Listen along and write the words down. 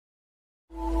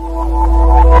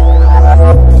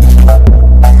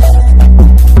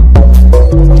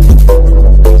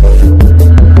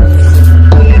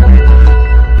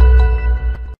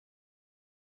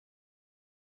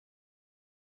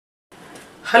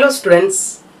Hello students,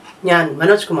 ഞാൻ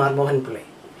മനോജ് കുമാർ മോഹൻ പിള്ളൈ.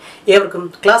 ഏവർക്കും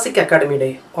classic അക്കാഡമിയുടെ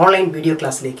online video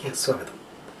ക്ലാസ്സിലേക്ക് സ്വാഗതം.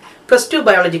 +2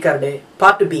 ബയോളജിക്കാരുടെ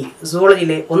പാർട്ട് ബി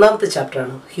സുവോളജിയിലെ ഒന്നാമത്തെ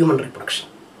ചാപ്റ്ററാണ് ഹ്യൂമൻ റീപ്രൊഡക്ഷൻ.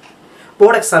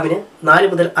 ബോർഡ് എക്സാമിന്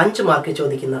 4 മുതൽ 5 മാർക്ക്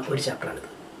ചോദിക്കുന്ന ഒരു ചാപ്റ്ററാണിത്.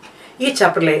 ഈ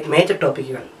ചാപ്റ്ററിലെ മേജർ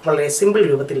ടോപ്പിക്കുകൾ വളരെ സിമ്പിൾ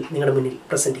രൂപത്തിൽ നിങ്ങളുടെ മുന്നിൽ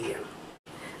പ്രസന്റ് ചെയ്യുകയാണ്.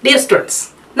 ഡിയർ സ്റ്റുഡൻസ്,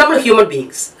 നമ്മൾ ഹ്യൂമൻ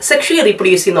ബീയിങ്സ് സെക്ഷുവലി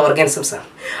റീപ്രൊഡ്യൂസ് ചെയ്യുന്ന ഓർഗാനിസംസ് ആണ്.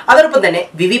 അതോടൊപ്പം തന്നെ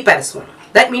വിവിപാരസുമാണ്.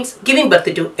 That means giving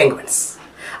birth to young ones.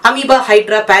 Amoeba,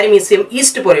 hydra, paramecium,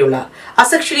 east പോലെയുള്ള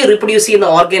അസെക്ഷുവലി റീപ്രൊഡ്യൂസ് ചെയ്യുന്ന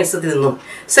ഓർഗാനിസത്തിൽ നിന്നും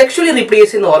സെക്ഷുവലി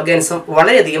റീപ്രൊഡ്യൂസ് ചെയ്യുന്ന ഓർഗാനിസം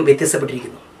വളരെയധികം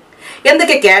വ്യത്യസ്തപ്പെട്ടിരിക്കുന്നു.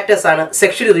 എന്തൊക്കെ ക്യാരക്ടേഴ്സ് ആണ്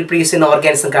സെക്ഷുവലി റീപ്രൊഡ്യൂസ് ചെയ്യുന്ന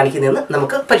ഓർഗാനിസം കാണിക്കുന്നതെന്ന്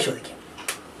നമുക്ക് പരിശോധിക്കാം.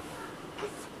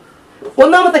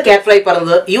 ഒന്നാമത്തെ ക്യാരക്ടറായി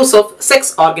പറയുന്നത് യൂസ് ഓഫ്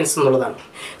സെക്സ് ഓർഗൻസ് എന്നുള്ളതാണ്.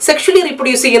 സെക്ഷുവലി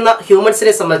റീപ്രൊഡ്യൂസ് ചെയ്യുന്ന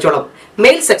ഹ്യൂമൻസിനെ സംബന്ധിച്ചോളം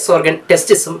male sex organ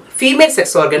ടെസ്റ്റിസും female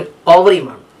sex organ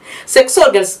ഓവറിയുമാണ്. Sex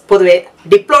organs പൊതുവെ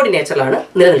ഡിപ്ലോയിഡ് നേച്ചറിലാണ്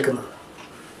നിലനിൽക്കുന്നത്.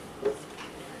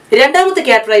 രണ്ടാമത്തെ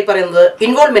ക്യാരക്ടറായി പറയുന്നത്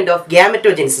ഇൻവോൾവ്മെന്റ് ഓഫ്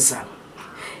ഗ്യാമറ്റോജെനിസിസ് ആണ്.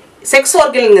 സെക്സ്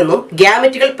ഓർഗനിൽ നിന്നും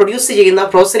ഗ്യാമറ്റുകൾ പ്രൊഡ്യൂസ് ചെയ്യുന്ന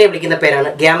പ്രോസസിനെ വിളിക്കുന്ന പേരാണ്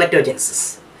ഗ്യാമറ്റോജെനിസിസ്.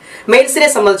 മെയിൽസിനെ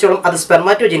സംബന്ധിച്ചോളം അത്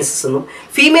സ്പെർമാറ്റോജെനിസിസ് എന്നും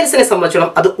ഫീമെയിൽസിനെ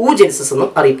സംബന്ധിച്ചോളം അത് ഊജെനിസിസ്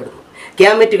എന്നും അറിയപ്പെടുന്നു.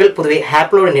 ഗ്യാമറ്റുകൾ പൊതുവെ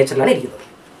ഹാപ്ലോയിഡ് നേച്ചറിലാണ് ഇരിക്കുന്നത്.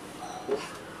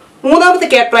 മൂന്നാമത്തെ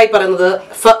ക്യാരക്ടറായി പറയുന്നത്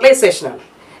ഫെർട്ടിലൈസേഷൻ ആണ്.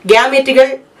 ഗ്യാമറ്റുകൾ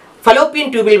ഫലോപ്പിയൻ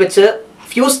ട്യൂബിൽ വെച്ച്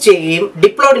ഫ്യൂസ് ചെയ്യുകയും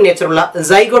ഡിപ്ലോയിഡ് നേച്ചറുള്ള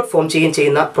സൈഗോട്ട് ഫോം ചെയ്യുകയും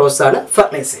ചെയ്യുന്ന പ്രോസസ്സാണ്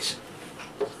ഫെർട്ടിലൈസേഷൻ.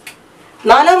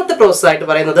 നാലാമത്തെ പ്രോസസ് ആയിട്ട്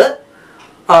പറയുന്നത്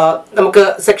നമുക്ക്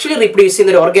സെക്ഷുവലി റീപ്രൊഡ്യൂസ്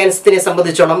ചെയ്യുന്ന ഒരു ഓർഗാനിസത്തിനെ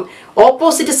സംബന്ധിച്ചോളം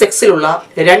ഓപ്പോസിറ്റ് സെക്സിലുള്ള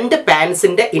 2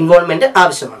 പാരന്റ്സിന്റെ ഇൻവോൾവ്മെന്റ്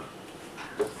ആവശ്യമാണ്.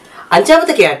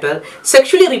 അഞ്ചാമത്തെ ക്യാരക്ടർ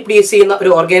സെക്ഷുവലി റീപ്രൊഡ്യൂസ് ചെയ്യുന്ന ഒരു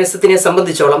ഓർഗാനിസത്തിനെ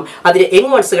സംബന്ധിച്ചോളം അതിന്റെ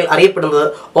യങ് വൺസുകൾ അറിയപ്പെടുന്നത്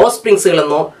ഓസ്പ്രിങ്സുകൾ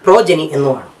എന്നോ പ്രോജനി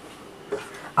എന്നോ ആണ്.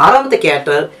 ആറാമത്തെ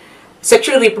ക്യാരക്ടർ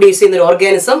സെക്ഷുവലി റീപ്രൊഡ്യൂസ് ചെയ്യുന്ന ഒരു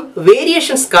ഓർഗാനിസം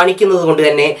വേരിയേഷൻസ് കാണിക്കുന്നത് കൊണ്ട്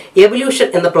തന്നെ എവല്യൂഷൻ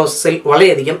എന്ന പ്രോസസ്സിൽ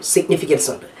വളരെയധികം സിഗ്നിഫിക്കൻസ്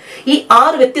ഉണ്ട്. ഈ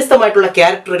 6 വ്യത്യസ്തമായിട്ടുള്ള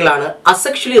ക്യാരക്ടറുകളാണ്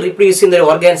അസെക്ഷുവലി റീപ്രൊഡ്യൂസ് ചെയ്യുന്ന ഒരു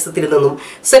ഓർഗാനിസത്തിൽ നിന്നും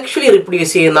സെക്ഷുവലി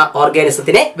റീപ്രൊഡ്യൂസ് ചെയ്യുന്ന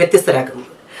ഓർഗാനിസത്തിനെ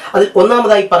വ്യത്യസ്തരാക്കുന്നത്. അതിൽ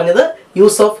ഒന്നാമതായി പറഞ്ഞത്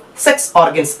യൂസ് ഓഫ് സെക്സ്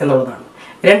ഓർഗൻസ് എന്നുള്ളതാണ്.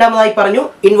 രണ്ടാമതായി പറഞ്ഞു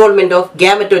involvement of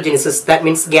ഗ്യാമറ്റോജെനിസിസ്, that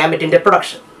means ഗ്യാമറ്റിന്റെ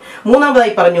production.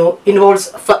 മൂന്നാമതായി പറഞ്ഞു involves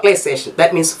fertilisation,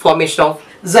 that means formation of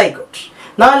zygote.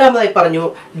 നാലാമതായി പറഞ്ഞു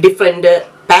different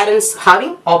parents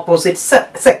having opposite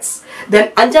sex. Then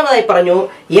അഞ്ചാമതായി പറഞ്ഞു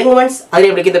യങ് വൺസ്, അതിനെ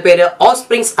വിളിക്കുന്ന പേര്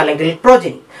ഓസ്പ്രിങ്സ് അല്ലെങ്കിൽ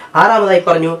പ്രോജനി. ആറാമതായി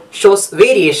പറഞ്ഞു shows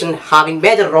variation having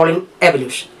major role in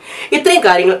evolution. ഇത്രയും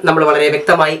കാര്യങ്ങൾ നമ്മൾ വളരെ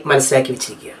വ്യക്തമായി മനസ്സിലാക്കി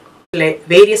വെച്ചിരിക്കുകയാണ്. ഇതിലെ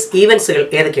വേരിയസ് ഈവൻസുകൾ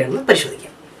ഏതൊക്കെയാണെന്ന്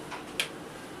പരിശോധിക്കാം.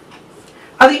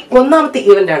 അതിൽ ഒന്നാമത്തെ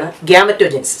ഈവന്റ് ആണ്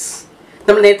ഗ്യാമറ്റോജെനിസിസ്.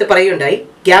 നമ്മൾ നേരത്തെ പറയുകയുണ്ടായി,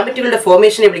 ഗ്യാമറ്റുകളുടെ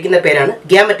ഫോർമേഷനെ വിളിക്കുന്ന പേരാണ്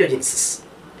ഗ്യാമറ്റോജെനിസിസ്.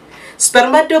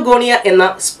 സ്പെർമാറ്റോഗോണിയ എന്ന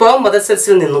സ്പേം മദർ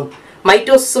സെൽസിൽ നിന്നും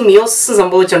മൈറ്റോസിസും മിയോസിസും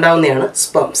സംഭവിച്ചുണ്ടാകുന്നതാണ്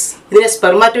സ്പേംസ്. ഇതിനെ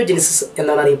സ്പെർമാറ്റോജെനിസിസ്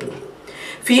എന്നാണ് അറിയപ്പെടുന്നത്.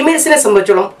 ഫീമെയിൽസിനെ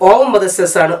സംബന്ധിച്ചോളം ഓവം മദർ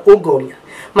സെൽസ് ആണ് ഊഗോണിയ.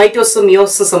 മൈറ്റോസിസും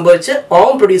മിയോസിസും സംഭവിച്ച്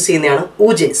ഓവം പ്രൊഡ്യൂസ് ചെയ്യുന്നതാണ്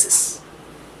ഊജെനിസിസ്.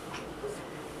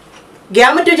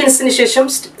 ഗ്യാമറ്റോജെനിസിന് ശേഷം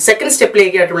സെക്കൻഡ്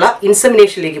സ്റ്റെപ്പിലേക്കായിട്ടുള്ള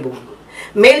ഇൻസെമിനേഷനിലേക്ക് പോകുന്നു.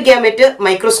 മെയിൽ ഗ്യാമറ്റ്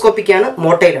മൈക്രോസ്കോപ്പിക് ആണ്,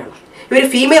 മോട്ടൈലാണ്. ഇവർ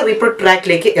ഫീമെയിൽ റീപ്രൊഡക്റ്റീവ്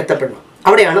ട്രാക്റ്റിലേക്ക് എത്തപ്പെടണം.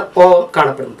 അവിടെയാണ് ഓവം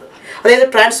കാണപ്പെടുന്നത്. അതായത്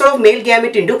transfer of male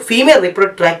gamut into female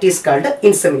reproductive tract is called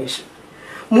insemination.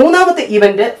 മൂന്നാമത്തെ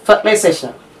ഇവന്റ് ഫെർട്ടിലൈസേഷൻ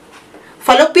ആണ്.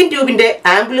 ഫലോപ്പിയൻ ട്യൂബിന്റെ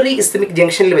ആംബുലറി ഇസ്തമിക്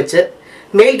ജംഗ്ഷനിൽ വെച്ച്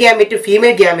മെയിൽ ഗ്യാമറ്റും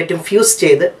ഫീമെയിൽ ഗ്യാമറ്റും ഫ്യൂസ്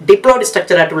ചെയ്ത് ഡിപ്ലോയിഡ്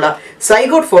സ്ട്രക്ചർ ആയിട്ടുള്ള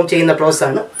സൈഗോട്ട് ഫോം ചെയ്യുന്ന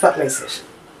പ്രോസസ്സാണ് ഫെർട്ടിലൈസേഷൻ.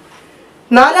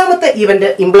 നാലാമത്തെ ഇവന്റ്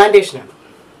ഇംപ്ലാന്റേഷൻ ആണ്.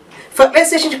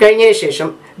 ഫെർട്ടിലൈസേഷൻ കഴിഞ്ഞതിന് ശേഷം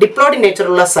ഡിപ്ലോയിഡ്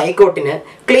നേച്ചറുള്ള സൈഗോട്ടിന്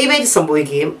ക്ലീവേജ്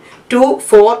സംഭവിക്കുകയും 2,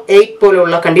 4, 8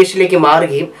 പോലെയുള്ള കണ്ടീഷനിലേക്ക്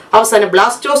മാറുകയും അവസാനം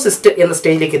ബ്ലാസ്റ്റോസിസ്റ്റ് എന്ന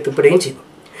സ്റ്റേജിലേക്ക് എത്തിപ്പെടുകയും ചെയ്തു.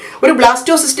 ഒരു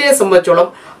ബ്ലാസ്റ്റോസിസ്റ്റിനെ സംബന്ധിച്ചോളം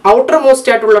ഔട്ടർ മോസ്റ്റ്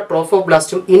ആയിട്ടുള്ള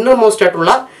ട്രോഫോബ്ലാസ്റ്റും ഇന്നർ മോസ്റ്റ്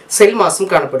ആയിട്ടുള്ള സെൽ മാസും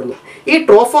കാണപ്പെടുന്നു. ഈ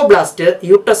ട്രോഫോബ്ലാസ്റ്റ്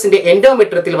യൂട്രസിന്റെ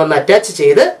എൻഡോമെട്രിയത്തിൽ വന്ന് അറ്റാച്ച്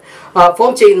ചെയ്ത്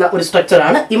ഫോം ചെയ്യുന്ന ഒരു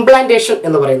സ്ട്രക്ചറാണ് ഇംപ്ലാന്റേഷൻ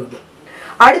എന്ന് പറയുന്നത്.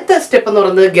 അടുത്ത സ്റ്റെപ്പ് എന്ന്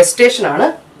പറയുന്നത് ഗസ്റ്റേഷൻ ആണ്.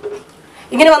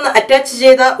 ഇങ്ങനെ വന്ന് അറ്റാച്ച്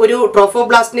ചെയ്ത ഒരു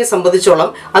ട്രോഫോബ്ലാസ്റ്റിനെ സംബന്ധിച്ചോളം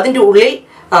അതിൻ്റെ ഉള്ളിൽ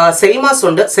സെൽമാസ്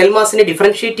ഉണ്ട്. സെൽമാസിനെ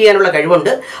ഡിഫറൻഷിയേറ്റ് ചെയ്യാനുള്ള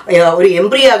കഴിവുണ്ട്, ഒരു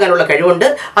എംബ്രിയോ ആകാനുള്ള കഴിവുണ്ട്.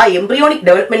 ആ എംബ്രിയോണിക്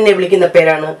ഡെവലപ്മെന്റിനെ വിളിക്കുന്ന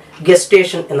പേരാണ്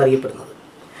ഗസ്റ്റേഷൻ എന്നറിയപ്പെടുന്നത്.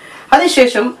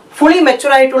 അതിനുശേഷം ഫുള്ളി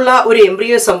മെച്ചുവർ ആയിട്ടുള്ള ഒരു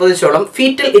എംബ്രിയോയെ സംബന്ധിച്ചോളം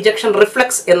ഫീറ്റൽ ഇജക്ഷൻ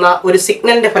റിഫ്ലക്സ് എന്ന ഒരു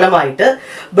സിഗ്നലിന്റെ ഫലമായിട്ട്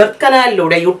ബർത്ത്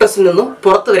കനാലിലൂടെ യൂട്രസിൽ നിന്നും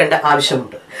പുറത്തു വരേണ്ട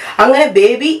ആവശ്യമുണ്ട്. അങ്ങനെ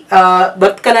ബേബി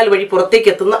ബർത്ത് കനാൽ വഴി പുറത്തേക്ക്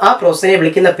എത്തുന്ന ആ പ്രോസസ്സിനെ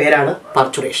വിളിക്കുന്ന പേരാണ്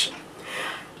പാർച്ചുറേഷൻ.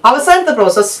 അവസാനത്തെ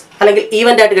പ്രോസസ്സ് അല്ലെങ്കിൽ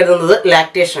ഈവന്റ് ആയിട്ട് കരുതുന്നത്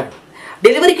ലാക്ടേഷൻ ആണ്.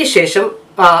 ഡെലിവറിക്ക് ശേഷം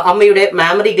അമ്മയുടെ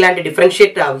മാമറി ഗ്ലാൻഡ്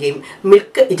ഡിഫറൻഷിയേറ്റ് ആവുകയും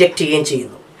മിൽക്ക് ഇജക്ട് ചെയ്യുകയും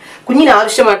ചെയ്യുന്നു. കുഞ്ഞിന്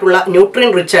ആവശ്യമായിട്ടുള്ള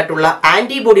ന്യൂട്രിയൻ റിച്ച് ആയിട്ടുള്ള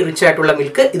ആന്റിബോഡി റിച്ച് ആയിട്ടുള്ള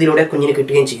മിൽക്ക് ഇതിലൂടെ കുഞ്ഞിന്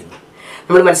കിട്ടുകയും ചെയ്യുന്നു.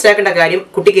 നമ്മൾ മനസ്സിലാക്കേണ്ട കാര്യം,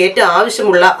 കുട്ടിക്ക് ഏറ്റവും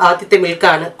ആവശ്യമുള്ള ആദ്യത്തെ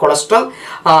മിൽക്കാണ് കൊളസ്ട്രോൾ,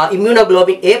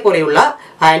 ഇമ്മ്യൂണോഗ്ലോബിൻ എ പോലെയുള്ള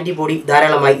ആന്റിബോഡി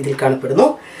ധാരാളമായി ഇതിൽ കാണപ്പെടുന്നു.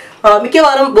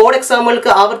 മിക്കവാറും ബോർഡ് എക്സാമുകൾക്ക്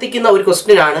ആവർത്തിക്കുന്ന ഒരു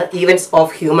ക്വസ്റ്റ്യൻ ആണ് ഈവൻറ്റ്സ്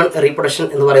ഓഫ് ഹ്യൂമൻ റീപ്രൊഡക്ഷൻ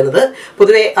എന്ന് പറയുന്നത്.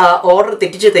 പൊതുവെ ഓർഡർ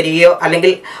തെറ്റിച്ച് തരികയോ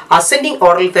അല്ലെങ്കിൽ അസെൻഡിങ്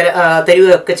ഓർഡറിൽ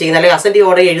തരികയോ ഒക്കെ ചെയ്യുന്ന, അല്ലെങ്കിൽ അസെൻഡിങ്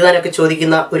ഓർഡർ എഴുതാനൊക്കെ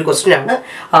ചോദിക്കുന്ന ഒരു ക്വസ്റ്റ്യൻ ആണ്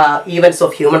ഈവൻറ്റ്സ്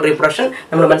ഓഫ് ഹ്യൂമൻ റീപ്രൊഡക്ഷൻ.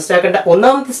 നമ്മൾ മനസ്സിലാക്കേണ്ട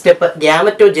ഒന്നാമത്തെ സ്റ്റെപ്പ്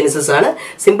ഗ്യാമറ്റോജെനിസിസ് ആണ്,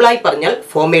 സിമ്പിളായി പറഞ്ഞാൽ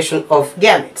ഫോർമേഷൻ ഓഫ്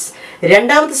ഗ്യാമെറ്റ്സ്.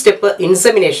 രണ്ടാമത്തെ സ്റ്റെപ്പ്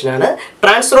ഇൻസെമിനേഷൻ ആണ്,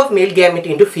 transfer of male ഗ്യാമെറ്റ്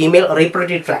into female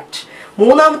reproductive tract.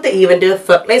 മൂന്നാമത്തെ ഈവന്റ്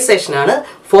ഫെർട്ടിലൈസേഷൻ ആണ്,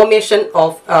 ഫോർമേഷൻ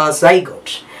ഓഫ്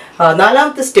സൈഗോട്ട്.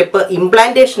 നാലാമത്തെ സ്റ്റെപ്പ്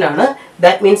ഇംപ്ലാന്റേഷൻ ആണ്,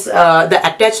 that means the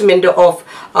attachment of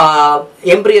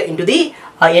embryo in to the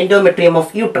endometrium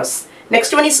of uterus.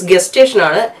 Next one is gestation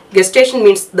ആണ്. Gestation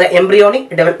means the embryonic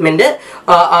development.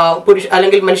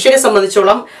 അല്ലെങ്കിൽ മനുഷ്യരെ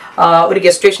സംബന്ധിച്ചോളം ഒരു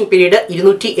gestation period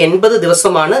 280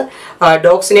 ദിവസമാണ്.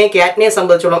 ഡോഗ്സിനെ ക്യാറ്റിനെ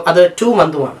സംബന്ധിച്ചോളം അത് 2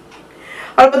 മന്തുമാണ്.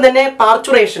 അതോടൊപ്പം തന്നെ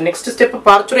പാർച്ചുറേഷൻ, നെക്സ്റ്റ് സ്റ്റെപ്പ്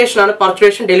പാർച്ചുറേഷൻ ആണ്.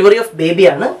 പാർച്ചുറേഷൻ ഡെലിവറി ഓഫ് ബേബി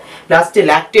ആണ്. ലാസ്റ്റ്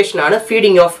ലാക്ടേഷൻ ആണ്,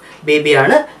 ഫീഡിങ് ഓഫ് ബേബി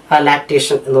ആണ്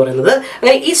ലാക്ടേഷൻ എന്ന് പറയുന്നത്.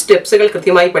 അങ്ങനെ ഈ സ്റ്റെപ്സുകൾ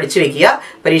കൃത്യമായി പഠിച്ചു വെക്കുക.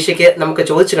 പരീക്ഷയ്ക്ക് നമുക്ക്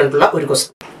ചോദിച്ചു കണ്ടിട്ടുള്ള ഒരു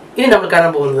ക്വസ്റ്റ്യൻ. ഇനി നമ്മൾ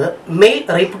കാണാൻ പോകുന്നത് മെയിൽ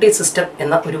റീപ്രൊഡക്റ്റീവ് സിസ്റ്റം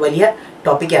എന്ന ഒരു വലിയ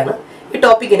ടോപ്പിക്കാണ്. ഈ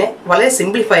ടോപ്പിക്കിനെ വളരെ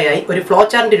സിംപ്ലിഫൈ ആയി ഒരു ഫ്ലോ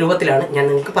ചാർട്ടിന്റെ രൂപത്തിലാണ് ഞാൻ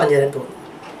നിങ്ങൾക്ക് പറഞ്ഞു തരാൻ പോകുന്നത്.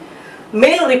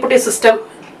 മെയിൽ റീപ്രൊഡക്റ്റീവ് സിസ്റ്റം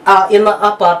എന്ന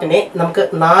ആ പാർട്ടിനെ നമുക്ക്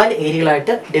 4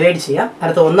 ഏരിയകളായിട്ട് ഡിവൈഡ് ചെയ്യാം.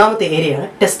 അടുത്ത ഒന്നാമത്തെ ഏരിയയാണ്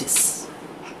ടെസ്റ്റിസ്.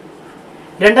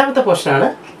 രണ്ടാമത്തെ പോർഷനാണ്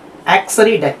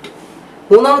ആക്സറി ഡക്റ്റ്.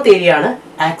 മൂന്നാമത്തെ ഏരിയ ആണ്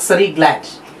ആക്സറി ഗ്ലാൻഡ്.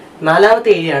 നാലാമത്തെ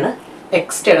ഏരിയ ആണ്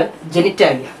എക്സ്റ്റേണൽ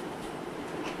ജെനിറ്റാലിയ.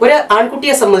 ഒരു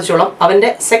ആൺകുട്ടിയെ സംബന്ധിച്ചോളം അവൻ്റെ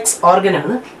സെക്സ്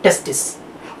ഓർഗനാണ് ടെസ്റ്റിസ്.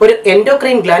 ഒരു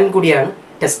എൻഡോക്രൈൻ ഗ്ലാൻഡ് കൂടിയാണ്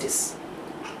ടെസ്റ്റിസ്.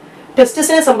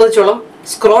 ടെസ്റ്റിസിനെ സംബന്ധിച്ചോളം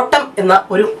സ്ക്രോട്ടം എന്ന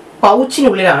ഒരു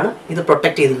പൗച്ചിനുള്ളിലാണ് ഇത്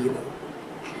പ്രൊട്ടക്ട് ചെയ്തിരിക്കുന്നത്.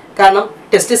 കാരണം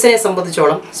ടെസ്റ്റിസിനെ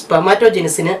സംബന്ധിച്ചോളം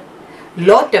സ്പെർമാറ്റോജെനിസിന്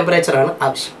ലോ ടെമ്പറേച്ചറാണ്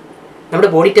ആവശ്യം. നമ്മുടെ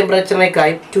ബോഡി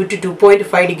ടെമ്പറേച്ചറിനേക്കായി 2 to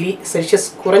 2.5 ഡിഗ്രി സെൽഷ്യസ്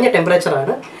കുറഞ്ഞ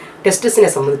ടെമ്പറേച്ചറാണ് ടെസ്റ്റിസിനെ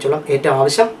സംബന്ധിച്ചോളം ഏറ്റവും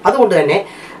ആവശ്യം. അതുകൊണ്ട് തന്നെ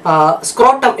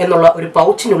സ്ക്രോട്ടം എന്നുള്ള ഒരു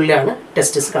പൗച്ചിനുള്ളിലാണ്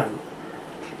ടെസ്റ്റിസ് കാണുന്നത്.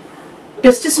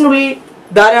 ടെസ്റ്റിസിനുള്ളിൽ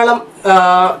ധാരാളം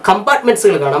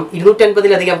കമ്പാർട്ട്മെന്റ്സുകൾ കാണാം.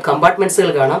 250-ലധികം കമ്പാർട്ട്മെന്റ്സുകൾ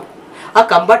കാണാം. ആ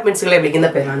കമ്പാർട്ട്മെന്റ്സുകളെ വിളിക്കുന്ന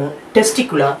പേരാണ്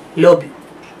ടെസ്റ്റിക്കുലർ ലോബ്യൂൾ.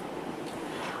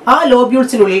 ആ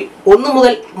ലോബ്യൂൾസിനുള്ളിൽ 1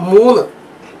 മുതൽ 3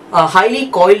 ഹൈലി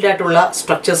കോയിൽഡ് ആയിട്ടുള്ള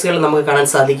സ്ട്രക്ചേഴ്സുകൾ നമുക്ക് കാണാൻ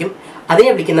സാധിക്കും. അതിനെ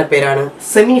വിളിക്കുന്ന പേരാണ്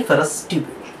സെമിനിഫറസ്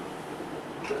ട്യൂബ്യൂൾ.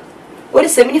 ഒരു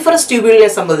സെമിനിഫറസ് ട്യൂബ്യൂളിനെ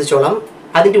സംബന്ധിച്ചോളം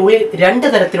അതിൻ്റെ ഉള്ളിൽ 2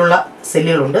 തരത്തിലുള്ള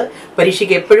സെല്ലുകളുണ്ട്.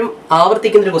 പരീക്ഷയ്ക്ക് എപ്പോഴും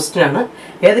ആവർത്തിക്കുന്ന ഒരു ക്വസ്റ്റ്യൻ ആണ്,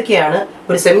 ഏതൊക്കെയാണ്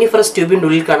ഒരു സെമിനിഫറസ് ട്യൂബ്യൂളിൻ്റെ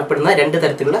ഉള്ളിൽ കാണപ്പെടുന്ന 2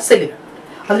 തരത്തിലുള്ള സെല്ലുകൾ.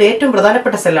 അതിൽ ഏറ്റവും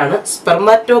പ്രധാനപ്പെട്ട സെല്ലാണ്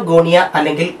സ്പെർമാറ്റോഗോണിയ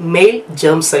അല്ലെങ്കിൽ മെയിൽ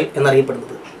ജേം സെൽ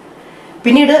എന്നറിയപ്പെടുന്നത്.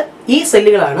 പിന്നീട് ഈ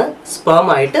സെല്ലുകളാണ്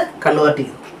സ്പേമായിട്ട് കൺവേർട്ട്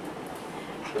ചെയ്യുന്നത്.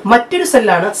 മറ്റൊരു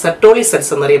സെല്ലാണ് സെർട്ടോളി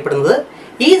സെൽസ് എന്നറിയപ്പെടുന്നത്.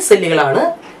 ഈ സെല്ലുകളാണ്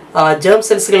ജേം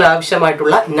സെൽസുകൾ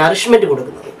ആവശ്യമായിട്ടുള്ള നറിഷ്മെന്റ്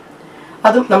കൊടുക്കുന്നത്.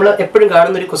 അതും നമ്മൾ എപ്പോഴും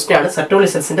കാണുന്ന ഒരു ക്വസ്റ്റ്യൻ ആണ്, സെർട്ടോളി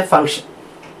സെൽസിന്റെ ഫംഗ്ഷൻ.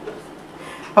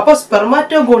 അപ്പോൾ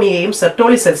സ്പെർമാറ്റോഗോണിയയും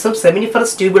സെർട്ടോളി സെൽസും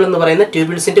സെമിനിഫറസ് ട്യൂബ്യൂൾ എന്ന് പറയുന്ന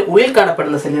ട്യൂബ്യൂൾസിന്റെ ഉള്ളിൽ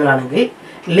കാണപ്പെടുന്ന സെല്ലുകളാണെങ്കിൽ,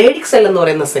 ലേഡിക് സെൽ എന്ന്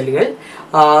പറയുന്ന സെല്ലുകൾ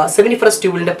സെമിനിഫറസ്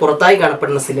ട്യൂബ്യൂളിന്റെ പുറത്തായി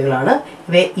കാണപ്പെടുന്ന സെല്ലുകളാണ്.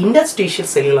 ഇവയെ ഇന്റർസ്റ്റീഷ്യൽ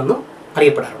സെല്ലുകളെന്നും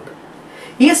അറിയപ്പെടാറുണ്ട്.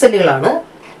 ഈ സെല്ലുകളാണ്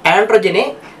ആൻഡ്രോജനെ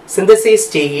സിന്തസൈസ്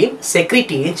ചെയ്യുകയും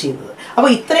സെക്രീറ്റ് ചെയ്യുകയും ചെയ്യുന്നത്. അപ്പോൾ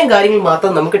ഇത്രയും കാര്യങ്ങൾ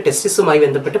മാത്രം നമുക്ക് ടെസ്റ്റിസുമായി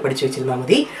ബന്ധപ്പെട്ട് പഠിച്ചു വെച്ചിരുന്നാൽ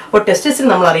മതി. അപ്പോൾ ടെസ്റ്റിസിൽ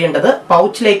നമ്മൾ അറിയേണ്ടത്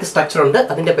പൗച്ച് ലൈക്ക് സ്ട്രക്ചർ ഉണ്ട്,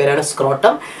 അതിൻ്റെ പേരാണ്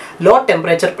സ്ക്രോട്ടം. ലോ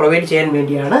ടെമ്പറേച്ചർ പ്രൊവൈഡ് ചെയ്യാൻ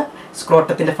വേണ്ടിയാണ്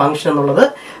സ്ക്രോട്ടത്തിൻ്റെ ഫംഗ്ഷൻ എന്നുള്ളത്.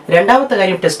 രണ്ടാമത്തെ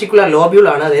കാര്യം ടെസ്റ്റിക്കുലർ ലോബ്യൂൾ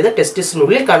ആണ്, അതായത്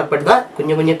ടെസ്റ്റിസിനുള്ളിൽ കാണപ്പെടുന്ന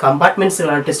കുഞ്ഞു കുഞ്ഞു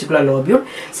കമ്പാർട്ട്മെന്റ്സുകളാണ് ടെസ്റ്റിക്കുലർ ലോബ്യൂൾ.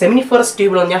 സെമിനിഫറസ്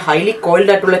ട്യൂബ്യൂൾ എന്ന് പറഞ്ഞാൽ ഹൈലി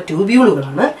കോയിൽഡ് ആയിട്ടുള്ള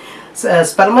ട്യൂബ്യൂളുകളാണ്.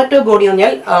 സ്പെർമാറ്റോഗോണി എന്ന്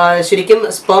പറഞ്ഞാൽ ശരിക്കും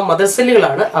സ്പേം മദർ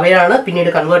സെല്ലുകളാണ്, അവയാണ് പിന്നീട്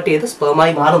കൺവേർട്ട് ചെയ്ത്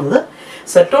സ്പേമായി മാറുന്നത്.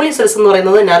 സെർട്ടോളി സെൽസ് എന്ന്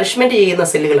പറയുന്നത് നറിഷ്മെന്റ് ചെയ്യുന്ന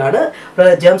സെല്ലുകളാണ്.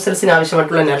 ജേം സെൽസിന്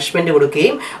ആവശ്യമായിട്ടുള്ള നറിഷ്മെന്റ്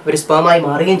കൊടുക്കുകയും അവർ സ്പേമായി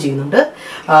മാറുകയും ചെയ്യുന്നുണ്ട്.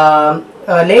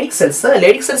 ലേഡിക്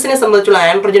സെൽസിനെ സംബന്ധിച്ചുള്ള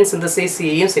ആൻഡ്രോജൻ സിന്തസൈസ്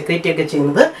ചെയ്യുകയും സെക്രീറ്റ് ഒക്കെ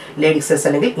ചെയ്യുന്നത് ലേഡിക് സെൽസ്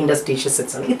അല്ലെങ്കിൽ ഇന്റർസ്റ്റീഷ്യൽ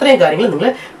സെൽസ് ആണ്. ഇത്രയും കാര്യങ്ങൾ നിങ്ങൾ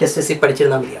ടെസ്റ്റിസിൽ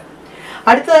പഠിച്ചിരുന്നാൽ മതിയാണ്.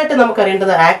 അടുത്തതായിട്ട്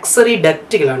നമുക്കറിയേണ്ടത് ആക്സറി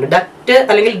ഡക്റ്റുകളാണ്. ഡക്റ്റ്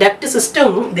അല്ലെങ്കിൽ ഡക്റ്റ് സിസ്റ്റം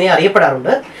എന്നും ഇതിനെ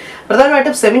അറിയപ്പെടാറുണ്ട്.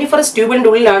 പ്രധാനമായിട്ടും സെമിനിഫറസ് ട്യൂബിൻ്റെ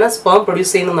ഉള്ളിലാണ് സ്പേം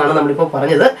പ്രൊഡ്യൂസ് ചെയ്യുന്നതെന്നാണ് നമ്മളിപ്പോൾ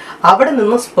പറഞ്ഞത്. അവിടെ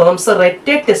നിന്ന് സ്പേംസ്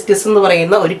റെറ്റെ ടെസ്റ്റിസ് എന്ന്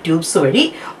പറയുന്ന ഒരു ട്യൂബ്സ് വഴി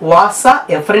വാസ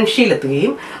എഫറൻഷ്യയിൽ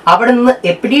എത്തുകയും അവിടെ നിന്ന്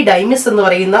എപ്പിഡിഡൈമിസ് എന്ന്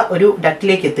പറയുന്ന ഒരു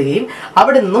ഡക്റ്റിലേക്ക് എത്തുകയും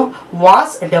അവിടെ നിന്നും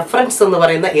വാസ് ഡെഫറൻസ് എന്ന്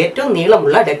പറയുന്ന ഏറ്റവും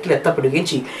നീളമുള്ള ഡക്റ്റിൽ എത്തപ്പെടുകയും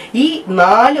ചെയ്യും. ഈ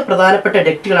 4 പ്രധാനപ്പെട്ട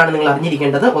ഡക്റ്റുകളാണ് നിങ്ങൾ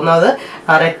അറിഞ്ഞിരിക്കേണ്ടത്. ഒന്നാമത്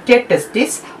റെറ്റെ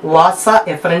ടെസ്റ്റിസ്, വാസ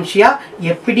എഫറൻഷ്യ,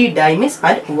 എപ്പിഡിഡൈമിസ്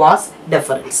ആൻഡ് വാസ്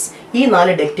ഡെഫറൻസ്. ഈ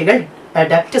 4 ഡക്റ്റുകൾ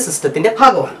ഡക്റ്റ് സിസ്റ്റത്തിന്റെ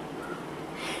ഭാഗമാണ്.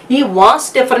 ഈ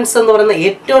വാസ് ഡെഫറൻസ് എന്ന് പറയുന്ന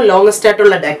ഏറ്റവും ലോങ്സ്റ്റ്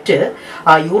ആയിട്ടുള്ള ഡക്റ്റ്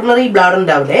യൂറിനറി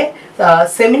ബ്ലാഡറിന്റെ അവിടെ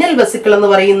സെമിനൽ വെസിക്കിൾ എന്ന്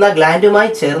പറയുന്ന ഗ്ലാൻഡുമായി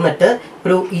ചേർന്നിട്ട്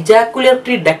ഒരു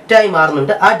ഇജാക്കുലേറ്ററി ഡക്റ്റായി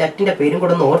മാറുന്നുണ്ട്. ആ ഡക്റ്റിന്റെ പേരും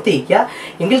കൂടെ ഒന്ന് ഓർത്തിരിക്കുക.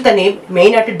 എങ്കിൽ തന്നെയും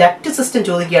മെയിനായിട്ട് ഡക്റ്റ് സിസ്റ്റം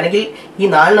ചോദിക്കുകയാണെങ്കിൽ ഈ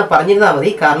 4 പറഞ്ഞിരുന്നാൽ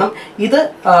മതി. കാരണം ഇത്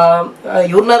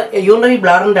യൂറിനറി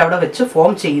ബ്ലാഡറിന്റെ അവിടെ വെച്ച്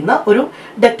ഫോം ചെയ്യുന്ന ഒരു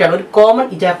ഡക്റ്റാണ്, ഒരു കോമൺ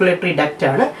ഇജാക്കുലേറ്ററി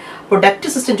ഡക്റ്റാണ്. അപ്പോൾ ഡക്റ്റ്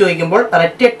സിസ്റ്റം ചോദിക്കുമ്പോൾ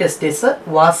റെക്റ്റേ ടെസ്റ്റിസ്,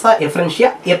 വാസ എഫറൻഷ്യ,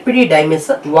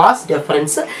 എപ്പിഡിഡൈമിസ്, വാസ്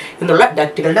ഡെഫറൻസ് എന്നുള്ള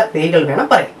ഡക്റ്റുകളുടെ പേരുകൾ വേണം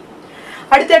പറയാൻ.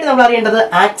 അടുത്തായിട്ട് നമ്മൾ അറിയേണ്ടത്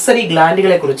ആക്സറി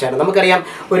ഗ്ലാൻഡുകളെ കുറിച്ചാണ്. നമുക്കറിയാം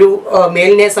ഒരു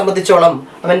മെയിലിനെ സംബന്ധിച്ചോളം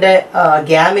അവൻ്റെ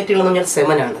ഗ്യാമെറ്റുകൾ എന്ന് പറഞ്ഞാൽ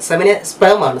സെമനാണ്,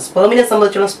 സ്പേമാണ്. സ്പേമിനെ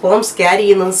സംബന്ധിച്ചോളം സ്പേംസ് ക്യാരി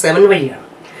ചെയ്യുന്നത് സെമൻ വഴിയാണ്.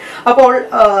 അപ്പോൾ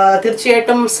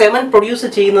തീർച്ചയായിട്ടും സെമൻ പ്രൊഡ്യൂസ്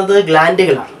ചെയ്യുന്നത്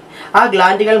ഗ്ലാൻഡുകളാണ്. ആ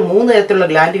ഗ്ലാൻഡുകൾ 3 തരത്തിലുള്ള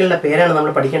ഗ്ലാൻഡുകളുടെ പേരാണ്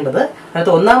നമ്മൾ പഠിക്കേണ്ടത്.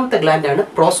 അതിനകത്ത് ഒന്നാമത്തെ ഗ്ലാൻഡാണ്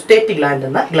പ്രോസ്റ്റേറ്റ് ഗ്ലാൻഡ്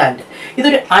എന്ന ഗ്ലാൻഡ്.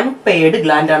 ഇതൊരു അൺപെയർഡ്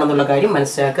ഗ്ലാൻഡ് ആണെന്നുള്ള കാര്യം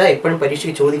മനസ്സിലാക്കുക. എപ്പോഴും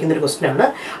പരീക്ഷയ്ക്ക് ചോദിക്കുന്ന ഒരു ക്വസ്റ്റ്യൻ ആണ്.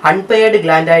 അൺപെയർഡ്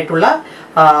ഗ്ലാൻഡ് ആയിട്ടുള്ള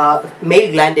മെയിൽ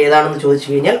ഗ്ലാൻഡ് ഏതാണെന്ന് ചോദിച്ചു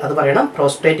കഴിഞ്ഞാൽ അത് പറയണം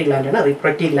പ്രോസ്റ്റേറ്റ് ഗ്ലാൻഡാണ്,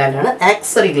 റീപ്രൊഡക്റ്റീവ് ഗ്ലാൻഡാണ്,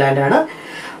 ആക്സറി ഗ്ലാൻഡാണ്.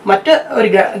 മറ്റ് ഒരു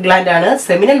ഗ്ലാൻഡാണ്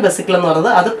സെമിനൽ വെസിക്കിൾ എന്ന്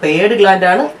പറയുന്നത്. അത് പെയർഡ്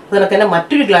ഗ്ലാൻഡാണ്. അതുപോലെ തന്നെ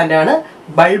മറ്റൊരു ഗ്ലാൻഡാണ്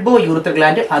ബൾബോ യൂറിത്ര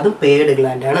ഗ്ലാൻഡ്, അതും പെയർഡ്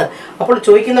ഗ്ലാൻഡാണ്. അപ്പോൾ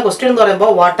ചോദിക്കുന്ന ക്വസ്റ്റ്യൻ എന്ന്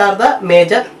പറയുമ്പോൾ what are the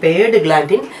major paired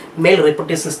gland in mail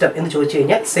reproductive system എന്ന് ചോദിച്ചു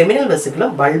കഴിഞ്ഞാൽ സെമിനൽ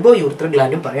വെസിക്കിളും ബൾബോ യൂറിത്ര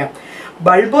ഗ്ലാൻഡും പറയാം.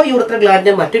 ബൾബോ യൂറിത്ര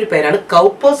ഗ്ലാൻഡിന്റെ മറ്റൊരു പേരാണ്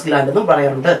കൗപ്പേഴ്സ് ഗ്ലാൻഡ് എന്നും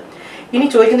പറയാറുണ്ട്. ഇനി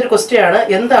ചോദിക്കുന്ന ഒരു ക്വസ്റ്റ്യൻ ആണ്,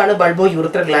 എന്താണ് ബൾബോ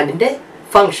യൂറിത്ര ഗ്ലാൻഡിന്റെ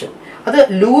ഫംഗ്ഷൻ? അത്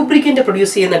ലൂബ്രിക്കന്റ്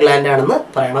പ്രൊഡ്യൂസ് ചെയ്യുന്ന ഗ്ലാൻഡ് ആണെന്ന്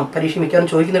പറയണം. പരീക്ഷ മിക്കവാറും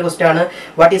ചോദിക്കുന്ന ക്വസ്റ്റ്യൻ ആണ്,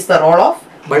 what is the role of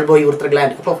ബൾബോ urethra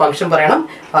gland? അപ്പോൾ ഫംഗ്ഷൻ പറയണം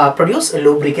പ്രൊഡ്യൂസ്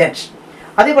ലൂബ്രിക്കന്റ്.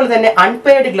 അതേപോലെ തന്നെ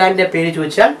അൺപെയർഡ് ഗ്ലാൻഡിന്റെ പേര്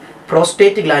ചോദിച്ചാൽ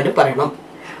പ്രോസ്റ്റേറ്റ് ഗ്ലാൻഡ് പറയണം.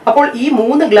 അപ്പോൾ ഈ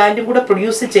 3 ഗ്ലാൻഡും കൂടെ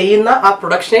പ്രൊഡ്യൂസ് ചെയ്യുന്ന ആ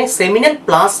പ്രൊഡക്ഷനെ സെമിനൽ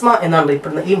പ്ലാസ്മ എന്നാണ്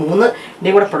അറിയപ്പെടുന്നത്. ഈ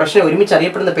 3ന്റെയും കൂടെ പ്രൊഡക്ഷനെ ഒരുമിച്ച്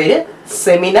അറിയപ്പെടുന്ന പേര്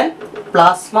സെമിനൽ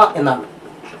പ്ലാസ്മ എന്നാണ്.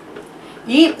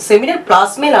 ഈ സെമിനൽ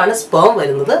പ്ലാസ്മയിലാണ് സ്പേം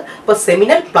വരുന്നത്. അപ്പോൾ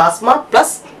സെമിനൽ പ്ലാസ്മ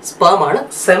പ്ലസ് സ്പേം ആണ്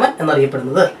സെമൻ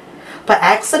എന്നറിയപ്പെടുന്നത്. അപ്പോൾ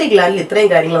ആക്സറി ഗ്ലാൻഡിൽ ഇത്രയും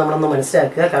കാര്യങ്ങൾ നമ്മളൊന്ന്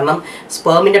മനസ്സിലാക്കുക. കാരണം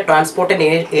സ്പേമിന്റെ ട്രാൻസ്പോർട്ടിന്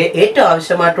ഏറ്റവും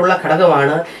ആവശ്യമായിട്ടുള്ള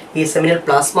ഘടകമാണ് ഈ സെമിനൽ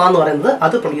പ്ലാസ്മ എന്ന് പറയുന്നത്.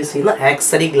 അത് പ്രൊഡ്യൂസ് ചെയ്യുന്ന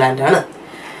ആക്സറി ഗ്ലാൻഡ് ആണ്.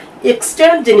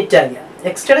 എക്സ്റ്റേണൽ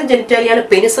ജെനിറ്റാലിയാണ്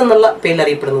പെനിസ് എന്നുള്ള പേരിൽ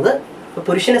അറിയപ്പെടുന്നത്.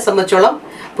 പുരുഷനെ സംബന്ധിച്ചോളം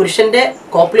പുരുഷന്റെ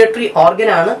കോപ്പുലേറ്ററി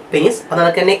ഓർഗൻ ആണ് പെനിസ്.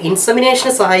 അതുപോലെ തന്നെ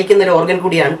ഇൻസെമിനേഷന് സഹായിക്കുന്ന ഒരു ഓർഗൻ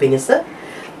കൂടിയാണ് പെനിസ്.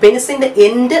 പെനിസിന്റെ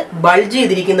എൻഡ് ബൾജ്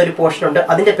ചെയ്തിരിക്കുന്ന ഒരു പോർഷൻ ഉണ്ട്,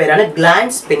 അതിന്റെ പേരാണ്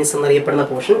ഗ്ലാൻഡ്സ് പെനിസ് എന്നറിയപ്പെടുന്ന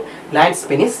portion. Glands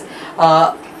penis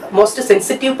most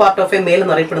sensitive part of A mail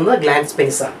എന്നറിയപ്പെടുന്നത് ഗ്ലാൻഡ്സ്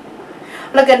പെനിസ് ആണ്.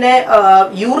 അതുപോലെ തന്നെ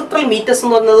യൂറിത്രൽ മീറ്റസ്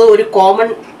എന്ന് പറയുന്നത് ഒരു കോമൺ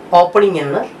ഓപ്പണിംഗ്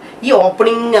ആണ്. ഈ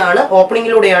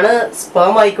ഓപ്പണിങ്ങിലൂടെയാണ്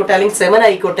സ്പേം ആയിക്കോട്ടെ അല്ലെങ്കിൽ സെമൻ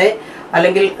ആയിക്കോട്ടെ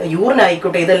അല്ലെങ്കിൽ യൂറിൻ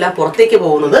ആയിക്കോട്ടെ ഇതെല്ലാം പുറത്തേക്ക്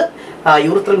പോകുന്നത്.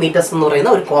 യൂറിത്രൽ മീറ്റസ് എന്ന്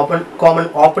പറയുന്ന ഒരു കോമൺ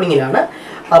ഓപ്പണിങ്ങിലാണ്.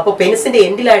 അപ്പോൾ പെനിസിന്റെ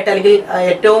എൻഡിലായിട്ട് അല്ലെങ്കിൽ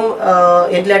ഏറ്റവും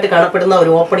എൻഡിലായിട്ട് കാണപ്പെടുന്ന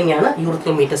ഒരു ഓപ്പണിംഗ് ആണ്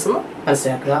യൂറിത്രൽ മീറ്റസ് എന്ന്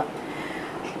മനസ്സിലാക്കുക.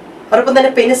 അതോടൊപ്പം തന്നെ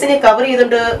പെനിസിനെ കവർ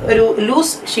ചെയ്തുകൊണ്ട് ഒരു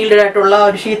ലൂസ് ഷീൽഡഡ് ആയിട്ടുള്ള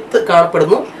ഒരു ഷീത്ത്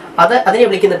കാണപ്പെടുന്നു. അതിനെ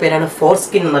വിളിക്കുന്ന പേരാണ്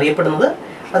ഫോർസ്കിൻ എന്നറിയപ്പെടുന്നത്.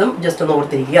 അതും ജസ്റ്റ് ഒന്ന്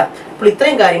ഓർത്തിരിക്കുക. അപ്പോൾ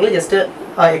ഇത്രയും കാര്യങ്ങൾ ജസ്റ്റ്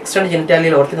എക്സ്റ്റേണൽ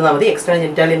ജെനിറ്റാലിയിൽ ഓർത്തിരുന്നാൽ മതി. എക്സ്റ്റേണൽ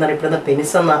ജെനിറ്റാലിൽ എന്നറിയപ്പെടുന്ന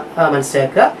പെനിസ് എന്ന്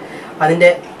മനസ്സിലാക്കുക. അതിൻ്റെ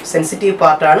സെൻസിറ്റീവ്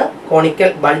പാർട്ടാണ്, കോണിക്കൽ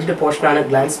ബൾജ്ഡ് പോർഷനാണ്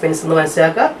ഗ്ലാൻഡ്സ് പെനിസ് എന്ന്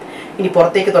മനസ്സിലാക്കുക. ഇനി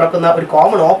പുറത്തേക്ക് തുറക്കുന്ന ഒരു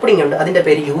കോമൺ ഓപ്പണിംഗ് ഉണ്ട്, അതിൻ്റെ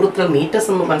പേര് യൂറിത്രൽ മീറ്റസ്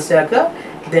എന്ന് മനസ്സിലാക്കുക.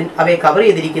 ദെൻ അവയെ കവർ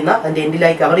ചെയ്തിരിക്കുന്ന അതിൻ്റെ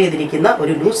എൻഡിലായി കവർ ചെയ്തിരിക്കുന്ന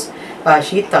ഒരു ലൂസ്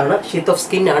ഷീത്ത് ഓഫ്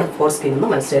സ്കിൻ ആണ് ഫോർ സ്കിൻ എന്ന്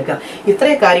മനസ്സിലാക്കുക.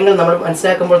 ഇത്രയും കാര്യങ്ങൾ നമ്മൾ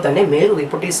മനസ്സിലാക്കുമ്പോൾ തന്നെ മെയിൽ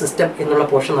റീപ്രൊഡക്റ്റീവ് സിസ്റ്റം എന്നുള്ള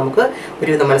പോർഷൻ നമുക്ക്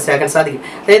ഒരുവിധം മനസ്സിലാക്കാൻ സാധിക്കും.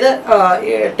 അതായത്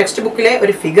ടെക്സ്റ്റ് ബുക്കിലെ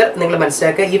ഒരു ഫിഗർ നിങ്ങൾ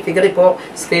മനസ്സിലാക്കുക. ഈ ഫിഗർ ഇപ്പോൾ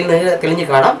സ്ക്രീനിൽ നിങ്ങൾ തെളിഞ്ഞ്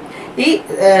കാണാം. ഈ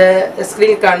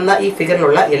സ്ക്രീനിൽ കാണുന്ന ഈ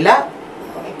ഫിഗറിലുള്ള എല്ലാ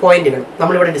പോയിന്റുകളും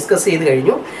നമ്മളിവിടെ ഡിസ്കസ് ചെയ്ത്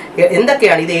കഴിഞ്ഞു.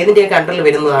 എന്തൊക്കെയാണ് ഇത് ഏതിൻ്റെയൊക്കെ അണ്ടറിൽ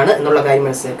വരുന്നതാണ് എന്നുള്ള കാര്യം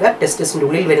മനസ്സിലാക്കുക. ടെസ്റ്റിസിൻ്റെ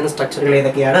ഉള്ളിൽ വരുന്ന സ്ട്രക്ചറുകൾ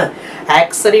ഏതൊക്കെയാണ്,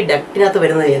 ആക്സറി ഡക്റ്റിനകത്ത്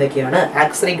വരുന്നത് ഏതൊക്കെയാണ്,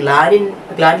 ആക്സറി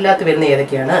ഗ്ലാൻഡിനകത്ത് വരുന്ന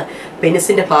ഏതൊക്കെയാണ്,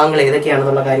 പെനിസിൻ്റെ ഭാഗങ്ങൾ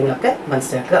ഏതൊക്കെയാണെന്നുള്ള കാര്യങ്ങളൊക്കെ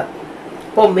മനസ്സിലാക്കുക.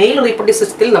 അപ്പോൾ മെയിൽ റീപ്രൊഡക്റ്റീവ്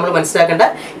സിസ്റ്റത്തിൽ നമ്മൾ മനസ്സിലാക്കേണ്ട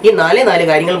ഈ 4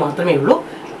 കാര്യങ്ങൾ മാത്രമേ ഉള്ളൂ.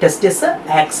 ടെസ്റ്റിസ്,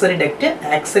 accessory duct,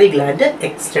 accessory gland,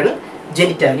 external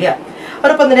genitalia.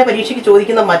 അതോടൊപ്പം തന്നെ പരീക്ഷയ്ക്ക്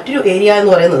ചോദിക്കുന്ന മറ്റൊരു ഏരിയ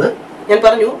എന്ന് പറയുന്നത് ഞാൻ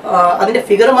പറഞ്ഞു അതിൻ്റെ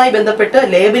ഫിഗറുമായി ബന്ധപ്പെട്ട്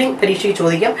ലേബലിംഗ് പരീക്ഷയ്ക്ക്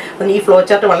ചോദിക്കാം. അതിന് ഈ ഫ്ലോ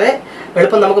ചാർട്ട് വളരെ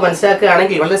എളുപ്പം നമുക്ക്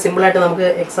മനസ്സിലാക്കുകയാണെങ്കിൽ വളരെ സിമ്പിളായിട്ട് നമുക്ക്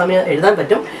എക്സാമിന് എഴുതാൻ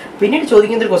പറ്റും. പിന്നീട്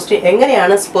ചോദിക്കുന്ന ഒരു ക്വസ്റ്റ്യൻ,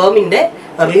 എങ്ങനെയാണ് സ്പേമിൻ്റെ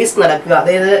റിലീസ് നടക്കുക,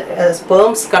 അതായത്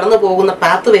സ്പേംസ് കടന്നു പോകുന്ന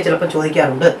പാത്ത് വേ ചിലപ്പോൾ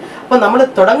ചോദിക്കാറുണ്ട്. അപ്പോൾ നമ്മൾ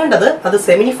തുടങ്ങേണ്ടത് അത്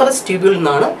സെമിനിഫറസ് ട്യൂബിൽ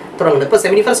നിന്നാണ് തുടങ്ങുന്നത്. ഇപ്പോൾ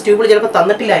സെമിനിഫറസ് ട്യൂബിൽ ചിലപ്പോൾ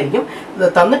തന്നിട്ടില്ലായിരിക്കും,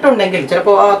 തന്നിട്ടുണ്ടെങ്കിൽ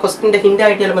ചിലപ്പോൾ ആ ക്വസ്റ്റ്യൻ്റെ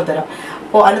ഹിൻ്റായിട്ട് ചിലപ്പോൾ തരാം.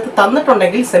 അപ്പോൾ അതിനകത്ത്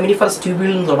തന്നിട്ടുണ്ടെങ്കിൽ സെമിനിഫറസ്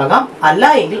ട്യൂബിൽ നിന്ന് തുടങ്ങാം,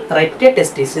 അല്ല എങ്കിൽ റെക്റ്റേ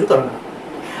ടെസ്റ്റിസിൽ നിന്ന് തുടങ്ങാം.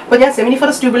 അപ്പോൾ ഞാൻ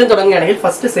സെമിനിഫറസ് ട്യൂബിൽ തുടങ്ങുകയാണെങ്കിൽ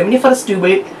ഫസ്റ്റ് സെമിനിഫറസ്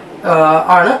ട്യൂബിൽ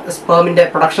ആണ് സ്പേമിൻ്റെ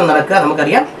പ്രൊഡക്ഷൻ നടക്കുക.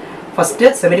 നമുക്കറിയാം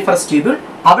ഫസ്റ്റ് സെമിനിഫറസ് ട്യൂബിൽ,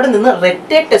 അവിടെ നിന്ന്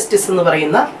റെക്റ്റേ ടെസ്റ്റിസ് എന്ന്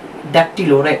പറയുന്ന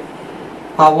ഡക്റ്റിലൂടെ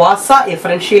വാസ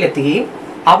എഫറൻഷ്യയിലെത്തുകയും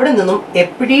അവിടെ നിന്നും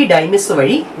എപ്പിഡിഡൈമിസ്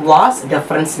വഴി വാസ്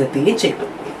ഡെഫറൻസിലെത്തുകയും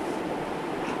ചെയ്യും.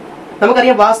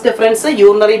 നമുക്കറിയാം വാസ് ഡെഫറൻസ്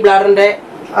യൂറിനറി ബ്ലാഡറിൻ്റെ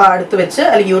അടുത്ത് വെച്ച്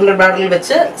അല്ലെങ്കിൽ യൂറിനറി ബ്ലാഡറിൽ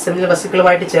വെച്ച് സെമിനൽ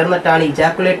വെസിക്കിളുമായിട്ട് ചേർന്നിട്ടാണ്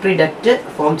ഇജാക്കുലേറ്ററി ഡക്റ്റ്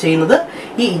ഫോം ചെയ്യുന്നത്.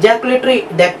 ഈ ഇജാക്കുലേറ്ററി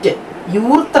ഡക്റ്റ്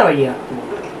യൂറിത്ര വഴിയാണ്.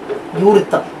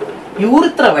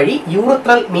 യൂറിത്ര വഴി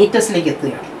യൂറിത്രൽ മീറ്റസിലേക്ക്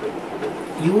എത്തുകയാണ്.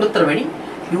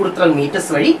 യൂറിത്രൽ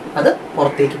മീറ്റസ് വഴി അത്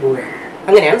പുറത്തേക്ക് പോവുകയാണ്.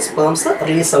 അങ്ങനെയാണ് സ്പേംസ്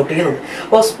റിലീസ് ഔട്ട് ചെയ്യുന്നത്.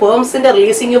 അപ്പോൾ സ്പേംസിന്റെ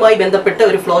റിലീസിങ്ങുമായി ബന്ധപ്പെട്ട്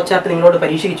ഒരു ഫ്ലോ ചാർട്ട് നിങ്ങളോട്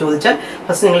പരീക്ഷയ്ക്ക് ചോദിച്ചാൽ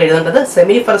ഫസ്റ്റ് നിങ്ങൾ എഴുതേണ്ടത്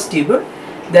seminiferous tubule,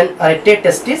 then റെറ്റെ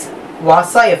ടെസ്റ്റിസ്,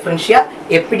 വാസ എഫ്രൻഷ്യ,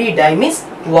 epididymis,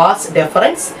 was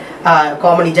deferens,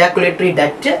 common ejaculatory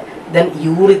duct, then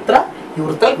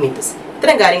urethral മീറ്റസ്.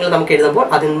 ഇത്തരം കാര്യങ്ങൾ നമുക്ക് എഴുതുമ്പോൾ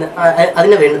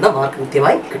അതിന് വേണ്ടുന്ന മാർക്ക്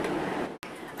കൃത്യമായി കിട്ടും.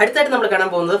 അടുത്തായിട്ട് നമ്മൾ കാണാൻ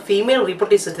പോകുന്നത് ഫീമെയിൽ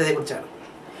റീപ്രൊഡക്റ്റീവ് സിസ്റ്റത്തെ കുറിച്ചാണ്.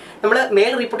 നമ്മൾ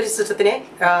മെയിൽ റീപ്രൊഡക്റ്റീവ് സിസ്റ്റത്തിനെ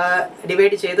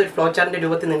ഡിവൈഡ് ചെയ്ത ഒരു ഫ്ലോ ചാർട്ടിൻ്റെ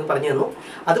രൂപത്തിൽ നിങ്ങൾക്ക് പറഞ്ഞു തന്നു.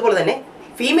 അതുപോലെ തന്നെ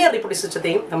ഫീമെയിൽ റീപ്രൊഡക്റ്റീവ്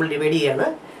സിസ്റ്റത്തെയും നമ്മൾ ഡിവൈഡ് ചെയ്യുകയാണ്.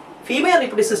 ഫീമെയിൽ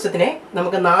റീപ്രൊഡക്റ്റീവ് സിസ്റ്റത്തിനെ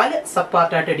നമുക്ക് 4 സബ്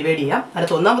പാർട്ടായിട്ട് ഡിവൈഡ് ചെയ്യാം.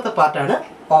 അതിനകത്ത് ഒന്നാമത്തെ പാർട്ടാണ്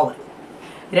ഓവറി,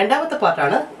 രണ്ടാമത്തെ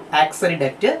പാർട്ടാണ് accessory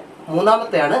duct,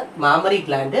 മൂന്നാമത്തെയാണ് mammary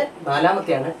gland,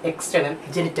 നാലാമത്തെയാണ് external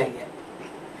genitalia.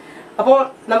 അപ്പോൾ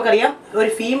നമുക്കറിയാം ഒരു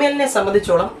ഫീമെയിലിനെ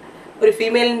സംബന്ധിച്ചോളം ഒരു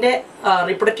ഫീമെയിലിൻ്റെ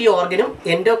റീപ്രൊഡക്റ്റീവ് ഓർഗനും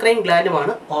എൻഡോക്രൈൻ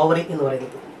ഗ്ലാൻഡുമാണ് ഓവറി എന്ന്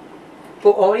പറയുന്നത്.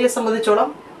 ഇപ്പോൾ ഓവറിയെ സംബന്ധിച്ചോളം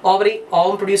ഓവറി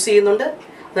ഓവം പ്രൊഡ്യൂസ് ചെയ്യുന്നുണ്ട്.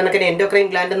 അതുകൊണ്ട് തന്നെ എൻഡോക്രൈൻ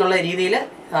ഗ്ലാൻഡ് എന്നുള്ള രീതിയിൽ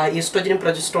ഈസ്ട്രോജനും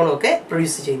പ്രൊജസ്ട്രോണും ഒക്കെ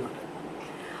പ്രൊഡ്യൂസ് ചെയ്യുന്നുണ്ട്.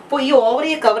 അപ്പോൾ ഈ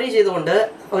ഓവറിയെ കവർ ചെയ്തുകൊണ്ട്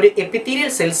ഒരു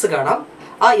എപ്പിത്തീലിയൽ സെൽസ് കാണാം.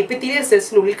 ആ എപ്പിത്തീലിയൽ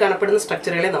സെൽസിനുള്ളിൽ കാണപ്പെടുന്ന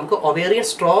സ്ട്രക്ചറുകളെ നമുക്ക് ഒവേറിയൻ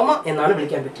സ്ട്രോമ എന്നാണ്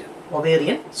വിളിക്കാൻ പറ്റുക.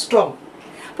 Ovarian stroma.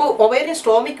 അപ്പോൾ ഒവേറിയൻ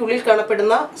സ്ട്രോമയ്ക്കുള്ളിൽ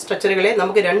കാണപ്പെടുന്ന സ്ട്രക്ചറുകളെ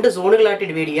നമുക്ക് 2 സോണുകളായിട്ട്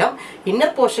ഡിവൈഡ് ചെയ്യാം. ഇന്നർ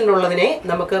പോർഷനിലുള്ളതിനെ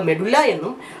നമുക്ക് മെഡുല്ല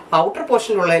എന്നും ഔട്ടർ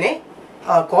പോർഷനിലുള്ളതിനെ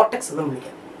കോർട്ടെക്സ് എന്നും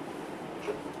വിളിക്കാം.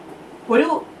 ഒരു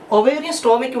ഒവേറിയൻ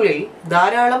സ്ട്രോമയ്ക്കുള്ളിൽ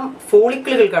ധാരാളം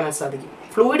ഫോളിക്കിളുകൾ കാണാൻ സാധിക്കും.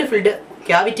 ഫ്ലൂയിഡ് ഫിൽഡ്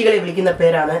ക്യാവിറ്റികളെ വിളിക്കുന്ന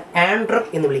പേരാണ് ആൻഡ്രം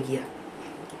എന്ന് വിളിക്കുക.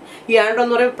 ഈ ആൻഡ്രം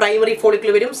എന്ന് പറയുമ്പോൾ പ്രൈമറി ഫോളിക്കിൾ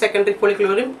വരും, സെക്കൻഡറി ഫോളിക്കിൾ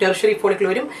വരും, ടെർഷ്യറി ഫോളിക്കിൾ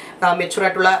വരും, മെച്ചുവർ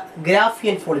ആയിട്ടുള്ള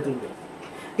ഗ്രാഫിയൻ ഫോളിക്കിൾ വരും.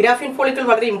 ഗ്രാഫിയൻ ഫോളിക്കിൾ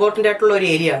വളരെ ഇമ്പോർട്ടൻ്റ് ആയിട്ടുള്ള ഒരു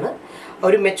ഏരിയ ആണ്.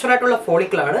 ഒരു മെച്ചുവർ ആയിട്ടുള്ള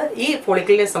ഫോളിക്കിളാണ്. ഈ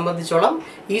ഫോളിക്കിളിനെ സംബന്ധിച്ചോളം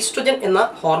ഈസ്ട്രോജൻ എന്ന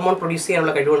ഹോർമോൺ പ്രൊഡ്യൂസ്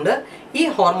ചെയ്യാനുള്ള കഴിവുണ്ട്. ഈ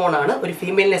ഹോർമോണാണ് ഒരു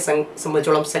ഫീമെയിലിനെ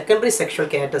സംബന്ധിച്ചോളം സെക്കൻഡറി സെക്ഷൽ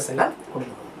ക്യാരക്ടേഴ്സ് എല്ലാം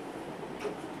കൊടുക്കുന്നത്.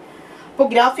 അപ്പോൾ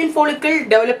ഗ്രാഫിയൻ ഫോളിക്കിൾ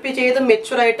ഡെവലപ്പ് ചെയ്ത്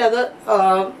മെച്ചുവറായിട്ട് അത്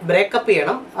ബ്രേക്കപ്പ്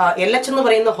ചെയ്യണം. LH എന്ന്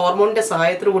പറയുന്ന ഹോർമോണിൻ്റെ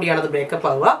സഹായത്തോടു കൂടിയാണ് അത് ബ്രേക്കപ്പ്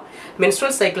ആവുക.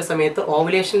 മെൻസ്ട്രൽ സൈക്കിൾ സമയത്ത്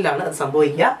ഓവുലേഷനിലാണ് അത്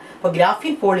സംഭവിക്കുക. അപ്പോൾ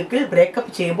ഗ്രാഫിയൻ ഫോളിക്കിൾ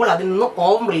ബ്രേക്കപ്പ് ചെയ്യുമ്പോൾ അതിൽ നിന്ന്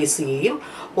ഓവം റിലീസ് ചെയ്യുകയും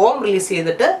ഓവം റിലീസ്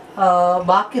ചെയ്തിട്ട്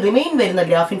ബാക്കി റിമെയിൻ വരുന്ന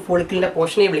ഗ്രാഫിയൻ ഫോളിക്കിളിൻ്റെ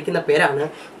പോർഷനെ വിളിക്കുന്ന പേരാണ്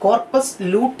കോർപ്പസ്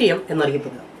ലൂട്ടിയം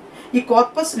എന്നറിയപ്പെടുക. ഈ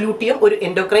കോർപ്പസ് ലൂട്ടിയം ഒരു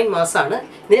എൻഡോക്രൈൻ മാസാണ്.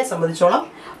 ഇതിനെ സംബന്ധിച്ചോളം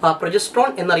പ്രൊജസ്ട്രോൺ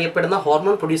എന്നറിയപ്പെടുന്ന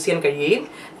ഹോർമോൺ പ്രൊഡ്യൂസ് ചെയ്യാൻ കഴിയുകയും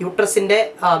യൂട്രസിൻ്റെ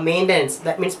മെയിൻ്റനൻസ്,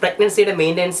 ദാറ്റ് മീൻസ് പ്രഗ്നൻസിയുടെ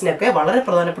മെയിൻ്റനൻസിനൊക്കെ വളരെ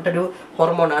പ്രധാനപ്പെട്ട ഒരു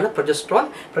ഹോർമോണാണ് പ്രൊജസ്ട്രോൺ.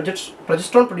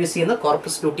 പ്രൊജസ്ട്രോൺ പ്രൊഡ്യൂസ് ചെയ്യുന്ന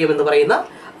കോർപ്പസ് ലൂട്ടിയം എന്ന് പറയുന്ന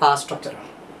സ്ട്രക്ചറാണ്.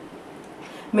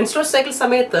 മെൻസ്ട്രുവൽ സൈക്കിൾ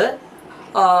സമയത്ത്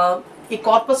ഈ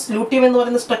കോർപ്പസ് ലൂട്ടിയം എന്ന്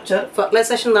പറയുന്ന സ്ട്രക്ചർ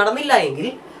ഫെർട്ടിലൈസേഷൻ നടന്നില്ല എങ്കിൽ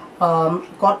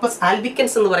കോർപ്പസ്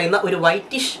ആൽബിക്കൻസ് എന്ന് പറയുന്ന ഒരു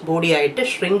വൈറ്റിഷ് ബോഡിയായിട്ട്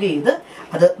ഷ്രിങ്ക് ചെയ്ത്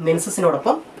അത്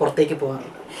മെൻസസിനോടൊപ്പം പുറത്തേക്ക്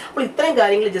പോകാറുണ്ട്. അപ്പോൾ ഇത്രയും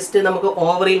കാര്യങ്ങൾ ജസ്റ്റ് നമുക്ക്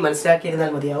ഓവറിയിൽ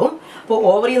മനസ്സിലാക്കിയിരുന്നാൽ മതിയാവും. അപ്പോൾ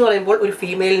ഓവറി എന്ന് പറയുമ്പോൾ ഒരു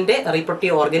ഫീമെയിലിൻ്റെ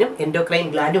റീപ്രൊഡക്റ്റീവ് ഓർഗനും എൻഡോക്രൈൻ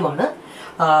ഗ്ലാൻഡുമാണ്.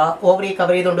 ഓവറിയെ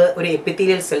കവർ ചെയ്തുകൊണ്ട് ഒരു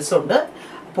എപ്പിത്തീലിയൽ സെൽസ് ഉണ്ട്.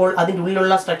 അപ്പോൾ അതിൻ്റെ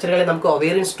ഉള്ളിലുള്ള സ്ട്രക്ചറുകളെ നമുക്ക്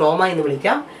ഒവേറിയൻ സ്ട്രോമ എന്ന്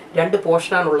വിളിക്കാം. 2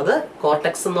 പോർഷനാണുള്ളത്.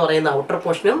 കോർട്ടെക്സ് എന്ന് പറയുന്ന ഔട്ടർ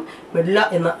പോർഷനും മെഡുല്ല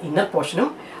എന്ന ഇന്നർ പോർഷനും.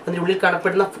 അതിനുള്ളിൽ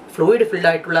കാണപ്പെടുന്ന ഫ്ലൂയിഡ് ഫിൽഡ്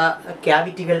ആയിട്ടുള്ള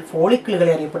ക്യാവിറ്റികൾ,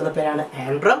 ഫോളിക്കിളുകളെ അറിയപ്പെടുന്ന പേരാണ്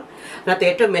ആൻഡ്രം. അതിനകത്ത്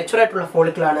ഏറ്റവും മെച്ചുവർ ആയിട്ടുള്ള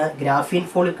ഫോളിക്കിളാണ് ഗ്രാഫിയൻ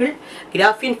ഫോളിക്കിൾ.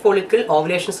 ഗ്രാഫിയൻ ഫോളിക്കിൾ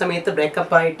ഓവുലേഷൻ സമയത്ത്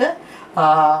ബ്രേക്കപ്പായിട്ട്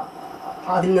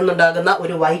അതിൽ നിന്നുണ്ടാകുന്ന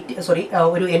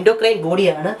ഒരു എൻഡോക്രൈൻ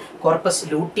ബോഡിയാണ് കോർപ്പസ്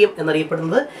ലൂട്ടിയം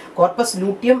എന്നറിയപ്പെടുന്നത്. കോർപ്പസ്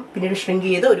ലൂട്ടിയം പിന്നീട് ഷ്രിങ്ക്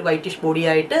ചെയ്ത് ഒരു വൈറ്റിഷ്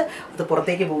ബോഡിയായിട്ട് അത്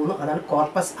പുറത്തേക്ക് പോകുന്നു. അതാണ്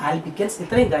കോർപ്പസ് ആൽബിക്കൻസ്.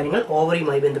 ഇത്രയും കാര്യങ്ങൾ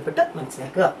ഓവറിയുമായി ബന്ധപ്പെട്ട്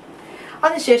മനസ്സിലാക്കുക.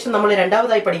 അതിനുശേഷം നമ്മൾ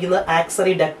രണ്ടാമതായി പഠിക്കുന്നത്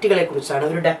ആക്സറി ഡക്റ്റുകളെ കുറിച്ചാണ്.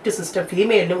 ഒരു ഡക്റ്റ് സിസ്റ്റം,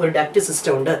 ഫീമെയിലിനും ഒരു ഡക്റ്റ്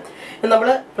സിസ്റ്റം ഉണ്ട്. നമ്മൾ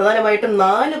പ്രധാനമായിട്ടും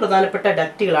 4 പ്രധാനപ്പെട്ട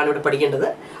ഡക്റ്റുകളാണ് ഇവിടെ പഠിക്കേണ്ടത്.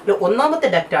 ഒന്നാമത്തെ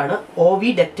ഡക്റ്റാണ്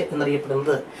ഓവി ഡക്റ്റ്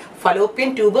എന്നറിയപ്പെടുന്നത്. ഫലോപ്പിയൻ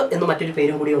ട്യൂബ് എന്ന് മറ്റൊരു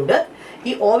പേരും കൂടിയുണ്ട്.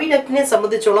 ഈ ഓവി ഡക്റ്റിനെ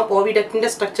സംബന്ധിച്ചോളം ഓവി ഡക്റ്റിൻ്റെ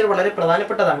സ്ട്രക്ചർ വളരെ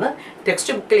പ്രധാനപ്പെട്ടതാണ്.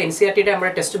 ടെക്സ്റ്റ് ബുക്കിൽ NCERTയുടെ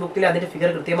നമ്മുടെ ടെക്സ്റ്റ് ബുക്കിൽ അതിൻ്റെ ഫിഗർ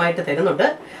കൃത്യമായിട്ട് തരുന്നുണ്ട്.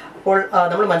 അപ്പോൾ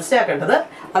നമ്മൾ മനസ്സിലാക്കേണ്ടത്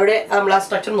അവിടെ നമ്മൾ ആ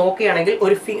സ്ട്രക്ചർ നോക്കുകയാണെങ്കിൽ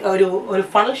ഒരു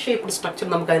ഫണൽ ഷേപ്ഡ് സ്ട്രക്ചർ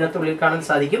നമുക്ക് അതിനകത്തുള്ളിൽ കാണാൻ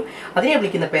സാധിക്കും. അതിനെ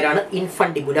വിളിക്കുന്ന പേരാണ്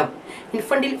ഇൻഫണ്ടിബുലം.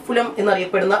 ഇൻഫണ്ടിബുലം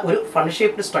എന്നറിയപ്പെടുന്ന ഒരു ഫണൽ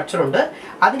ഷേപ്ഡ് സ്ട്രക്ചർ ഉണ്ട്.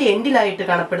 അതിൻ്റെ എൻഡിലായിട്ട്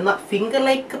കാണപ്പെടുന്ന ഫിംഗർ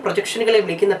ലൈക്ക് പ്രൊജക്ഷനുകളെ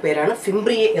വിളിക്കുന്ന പേരാണ്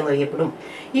ഫിംബ്രിയെ എന്നറിയപ്പെടും.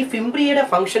 ഈ ഫിംബ്രിയയുടെ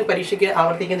ഫംഗ്ഷൻ പരീക്ഷയ്ക്ക്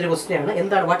ആവർത്തിക്കുന്ന ഒരു ക്വസ്റ്റ്യനാണ്.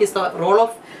 എന്താണ് what is the role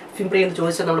of fimbria എന്ന്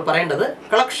ചോദിച്ചാൽ നമ്മൾ പറയേണ്ടത്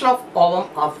collection of ovum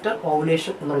after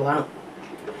ovulation എന്നുള്ളതാണ്.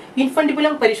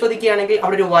 ഇൻഫണ്ടിബുലം പരിശോധിക്കുകയാണെങ്കിൽ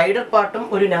അവിടെ ഒരു വൈഡർ പാർട്ടും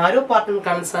ഒരു നാരോ പാർട്ടും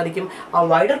കാണാൻ സാധിക്കും. ആ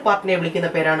വൈഡർ പാർട്ടിനെ വിളിക്കുന്ന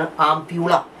പേരാണ്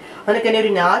ആംപ്യൂള. അതിനൊക്കെ തന്നെ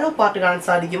ഒരു നാരോ പാർട്ട് കാണാൻ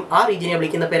സാധിക്കും. ആ റീജിയനെ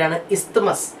വിളിക്കുന്ന പേരാണ്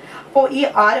ഇസ്തമസ്. അപ്പോൾ ഈ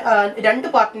രണ്ട്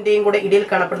പാർട്ടിൻ്റെയും കൂടെ ഇടയിൽ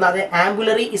കാണപ്പെടുന്ന അത്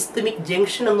ആംബുലറി ഇസ്തമിക്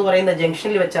ജംഗ്ഷൻ എന്ന് പറയുന്ന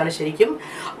ജംഗ്ഷനിൽ വെച്ചാണ് ശരിക്കും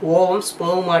ഓവം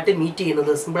സ്പേമുമായിട്ട് മീറ്റ്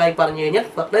ചെയ്യുന്നത്. സിമ്പിളായി പറഞ്ഞു കഴിഞ്ഞാൽ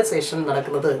ഫെർട്ടിലൈസേഷൻ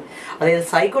നടക്കുന്നത്, അതായത്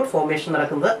സൈഗോട്ട് ഫോർമേഷൻ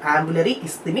നടക്കുന്നത് ആംബുലറി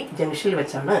ഇസ്തമിക് ജംഗ്ഷനിൽ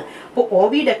വെച്ചാണ്. അപ്പോൾ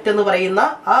ഓവിഡക്റ്റ് എന്ന് പറയുന്ന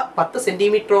ആ 10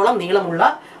 സെൻറ്റിമീറ്ററോളം നീളമുള്ള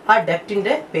ആ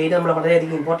ഡക്റ്റിൻ്റെ പേര് നമ്മൾ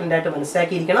വളരെയധികം ഇമ്പോർട്ടൻ്റ് ആയിട്ട്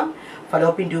മനസ്സിലാക്കിയിരിക്കണം.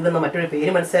 ഫലോപ്പിൻ ട്യൂബ് എന്ന മറ്റൊരു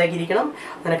പേര് മനസ്സിലാക്കിയിരിക്കണം.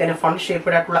 അതിനൊക്കെ തന്നെ ഫൺ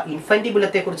ഷേപ്പ്ഡ് ആയിട്ടുള്ള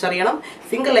ഇൻഫൻറ്റിബുലത്തെ കുറിച്ച് അറിയണം.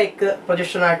 ഫിംഗർ ലൈക്ക്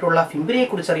പ്രൊജക്ഷൻ ആയിട്ടുള്ള ഫിംബിനെ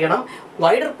കുറിച്ച് അറിയണം.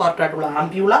 വൈഡർ പാർട്ടായിട്ടുള്ള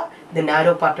ആംബ്യൂള, ദെൻ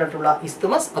നാരോ പാർട്ടായിട്ടുള്ള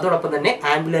ഇസ്തമസ്, അതോടൊപ്പം തന്നെ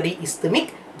ആംബുലറി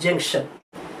ഇസ്തമിക് ജംഗ്ഷൻ.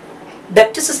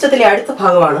 ഡക്റ്റ് സിസ്റ്റത്തിലെ അടുത്ത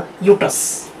ഭാഗമാണ് യൂട്രസ്.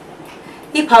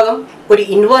 ഈ ഭാഗം ഒരു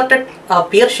ഇൻവേർട്ടഡ്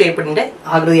പിയർ ഷേപ്പിൻ്റെ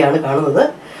ആകൃതിയാണ് കാണുന്നത്.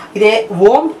 ഇതിനെ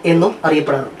വോം എന്നും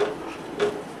അറിയപ്പെടാറുണ്ട്.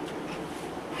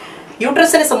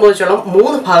 യൂട്രസിനെ സംബന്ധിച്ചോളം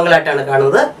 3 ഭാഗങ്ങളായിട്ടാണ്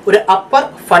കാണുന്നത്. ഒരു അപ്പർ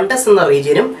ഫണ്ടസ് എന്ന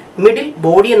റീജിയനും മിഡിൽ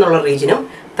ബോഡി എന്നുള്ള റീജിയനും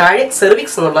താഴെ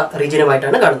സെർവിക്സ് എന്നുള്ള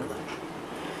റീജിയനുമായിട്ടാണ് കാണുന്നത്.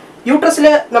 യൂട്രസിൽ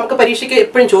നമുക്ക് പരീക്ഷയ്ക്ക്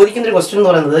എപ്പോഴും ചോദിക്കുന്ന ഒരു ക്വസ്റ്റ്യൻ എന്ന്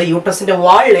പറയുന്നത് യൂട്രസിൻ്റെ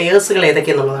വാൾ ലെയേഴ്സുകൾ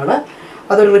ഏതൊക്കെയെന്നുള്ളതാണ്.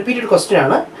 അതൊരു റിപ്പീറ്റഡ് ക്വസ്റ്റ്യൻ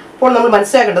ആണ്. അപ്പോൾ നമ്മൾ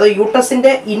മനസ്സിലാക്കേണ്ടത്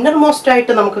യൂട്രസിൻ്റെ ഇന്നർ മോസ്റ്റ്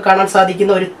ആയിട്ട് നമുക്ക് കാണാൻ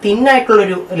സാധിക്കുന്ന ഒരു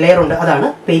തിന്നായിട്ടുള്ളൊരു ലെയർ ഉണ്ട്, അതാണ്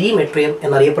പെരിമെട്രിയം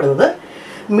എന്നറിയപ്പെടുന്നത്.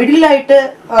 മിഡിലായിട്ട്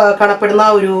കാണപ്പെടുന്ന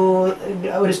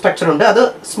ഒരു സ്ട്രക്ചർ ഉണ്ട്, അത്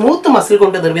സ്മൂത്ത് മസിൽ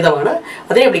കൊണ്ട് നിർമ്മിതമാണ്.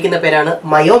 അതിനെ വിളിക്കുന്ന പേരാണ്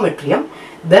മയോമെട്രിയം.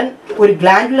 ദെൻ ഒരു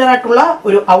ഗ്ലാൻഡുലർ ആയിട്ടുള്ള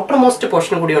ഒരു ഔട്ടർ മോസ്റ്റ്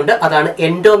പോർഷൻ കൂടിയുണ്ട്, അതാണ്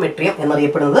എൻഡോമെട്രിയം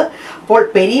എന്നറിയപ്പെടുന്നത്. അപ്പോൾ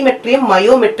പെരിമെട്രിയം,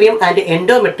 മയോമെട്രിയം ആൻഡ്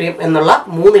എൻഡോമെട്രിയം എന്നുള്ള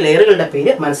 3 ലെയറുകളുടെ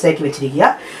പേര് മനസ്സിലാക്കി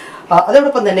വെച്ചിരിക്കുക.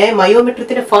 അതോടൊപ്പം തന്നെ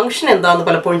മയോമെട്രിയത്തിൻ്റെ ഫംഗ്ഷൻ എന്താണെന്ന്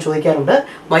പലപ്പോഴും ചോദിക്കാറുണ്ട്.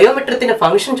 മയോമെട്രിയത്തിൻ്റെ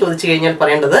ഫംഗ്ഷൻ ചോദിച്ചു കഴിഞ്ഞാൽ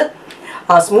പറയേണ്ടത്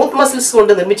സ്മൂത്ത് മസിൽസ്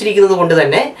കൊണ്ട് നിർമ്മിച്ചിരിക്കുന്നത് കൊണ്ട്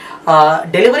തന്നെ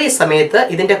ഡെലിവറി സമയത്ത്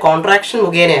ഇതിൻ്റെ കോൺട്രാക്ഷൻ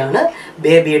മുഖേനയാണ്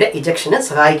ബേബിയുടെ ഇജക്ഷന്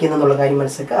സഹായിക്കുന്നത് എന്നുള്ള കാര്യം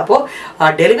മനസ്സിലാക്കുക. അപ്പോൾ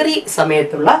ഡെലിവറി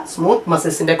സമയത്തുള്ള സ്മൂത്ത്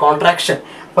മസിൽസിൻ്റെ കോൺട്രാക്ഷൻ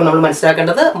അപ്പോൾ നമ്മൾ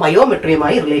മനസ്സിലാക്കേണ്ടത്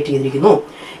മയോമെട്രിയുമായി റിലേറ്റ് ചെയ്തിരിക്കുന്നു.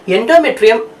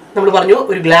 എൻഡോമെട്രിയം നമ്മൾ പറഞ്ഞു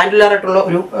ഒരു ഗ്ലാൻഡുലർ ആയിട്ടുള്ള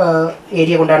ഒരു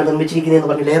ഏരിയ കൊണ്ടാണ് നിർമ്മിച്ചിരിക്കുന്നതെന്ന്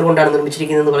പറഞ്ഞു, ലെയർ കൊണ്ടാണ്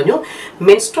നിർമ്മിച്ചിരിക്കുന്നതെന്ന് പറഞ്ഞു.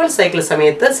 മെൻസ്ട്രൽ സൈക്കിൾ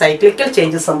സമയത്ത് സൈക്ലിക്കൽ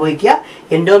ചേഞ്ചസ് സംഭവിക്കുക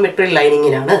എൻഡോമെട്രിയൽ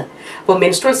ലൈനിങ്ങിനാണ്. അപ്പോൾ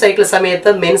മെൻസ്ട്രൽ സൈക്കിൾ സമയത്ത്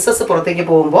മെൻസസ് പുറത്തേക്ക്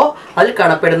പോകുമ്പോൾ അതിൽ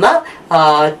കാണപ്പെടുന്ന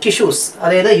ടിഷ്യൂസ്,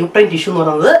 അതായത് യൂട്രൈൻ ടിഷ്യൂ എന്ന്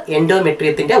പറയുന്നത്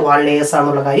എൻഡോമെട്രിയത്തിൻ്റെ വാൾ ലെയേഴ്സ്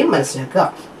ആണെന്നുള്ള കാര്യം മനസ്സിലാക്കുക.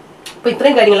 അപ്പോൾ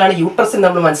ഇത്രയും കാര്യങ്ങളാണ് യൂട്രസിൽ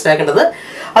നമ്മൾ മനസ്സിലാക്കേണ്ടത്.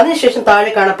 അതിനുശേഷം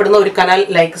താഴെ കാണപ്പെടുന്ന ഒരു കനാൽ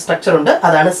ലൈക്ക് സ്ട്രക്ചർ ഉണ്ട്,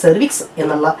 അതാണ് സെർവിക്സ്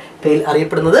എന്നുള്ള പേരിൽ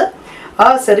അറിയപ്പെടുന്നത്. ആ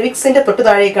സെർവിക്സിന്റെ തൊട്ട്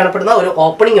താഴെ കാണപ്പെടുന്ന ഒരു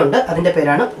ഓപ്പണിംഗ് ഉണ്ട്, അതിന്റെ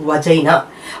പേരാണ് വജൈന.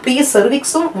 അപ്പൊ ഈ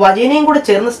സെർവിക്സും വജൈനയും കൂടെ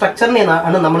ചേർന്ന സ്ട്രക്ചറിനെ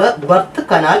ആണ് നമ്മൾ ബർത്ത്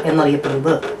കനാൽ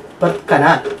എന്നറിയപ്പെടുന്നത്. ബർത്ത്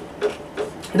കനാൽ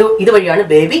ഇതുവഴിയാണ്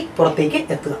ബേബി പുറത്തേക്ക്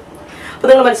എത്തുക. അപ്പൊ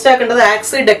നിങ്ങൾ മനസ്സിലാക്കേണ്ടത്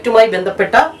ആക്സറി ഡക്റ്റുമായി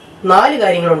ബന്ധപ്പെട്ട 4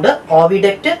 കാര്യങ്ങളുണ്ട്.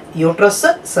 Oviduct, uterus,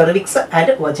 cervix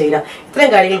and vagina.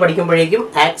 ഇത്രയും കാര്യങ്ങൾ പഠിക്കുമ്പോഴേക്കും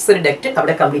ആക്സറി ഡക്റ്റ്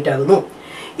അവിടെ കംപ്ലീറ്റ് ആകുന്നു.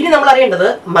 ഇനി നമ്മൾ അറിയേണ്ടത്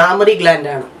മാമറി ഗ്ലാൻഡ്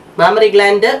ആണ്. മാമറി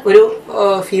ഗ്ലാൻഡ് ഒരു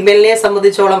ഫീമെയിലിനെ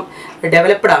സംബന്ധിച്ചോളം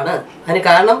ഡെവലപ്ഡ് ആണ്. അതിന്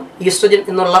കാരണം ഈസ്ട്രജൻ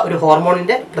എന്നുള്ള ഒരു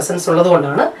ഹോർമോണിൻ്റെ പ്രസൻസ് ഉള്ളത്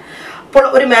കൊണ്ടാണ്. അപ്പോൾ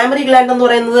ഒരു മാമറി ഗ്ലാൻഡ് എന്ന്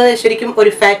പറയുന്നത് ശരിക്കും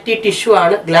ഒരു ഫാറ്റി ടിഷ്യൂ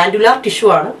ആണ്, ഗ്ലാൻഡുലാർ ടിഷ്യൂ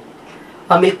ആണ്.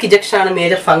 മിൽക്ക് ഇജക്ഷൻ ആണ്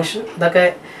മേജർ ഫംഗ്ഷൻ. ഇതൊക്കെ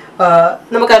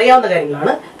നമുക്കറിയാവുന്ന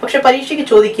കാര്യങ്ങളാണ്. പക്ഷെ പരീക്ഷയ്ക്ക്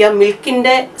ചോദിക്കുക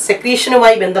മിൽക്കിൻ്റെ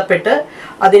സെക്രീഷനുമായി ബന്ധപ്പെട്ട്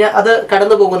അത്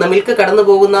കടന്നു പോകുന്ന മിൽക്ക് കടന്നു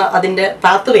പോകുന്ന അതിൻ്റെ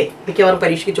പാത്വേ മിക്കവാറും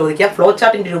പരീക്ഷയ്ക്ക് ചോദിക്കുക. ഫ്ലോ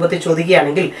ചാർട്ടിൻ്റെ രൂപത്തിൽ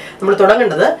ചോദിക്കുകയാണെങ്കിൽ നമ്മൾ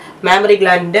തുടങ്ങേണ്ടത് മാമറി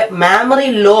ഗ്ലാൻഡിൻ്റെ മാമറി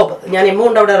ലോബ്, ഞാൻ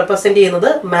എമൗണ്ട് അവിടെ റെപ്രസെൻറ്റ് ചെയ്യുന്നത്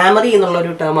മാമറി എന്നുള്ള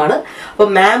ഒരു ടേമാണ്. അപ്പോൾ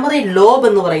മാമറി ലോബ്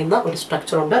എന്ന് പറയുന്ന ഒരു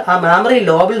സ്ട്രക്ചർ ഉണ്ട്. ആ മാമറി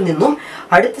ലോബിൽ നിന്നും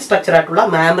അടുത്ത സ്ട്രക്ചറായിട്ടുള്ള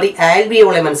മാമറി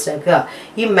ആൽവിയോളെ മനസ്സിലാക്കുക.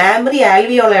 ഈ മാമറി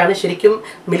ആൽവിയോളയാണ് ശരിക്കും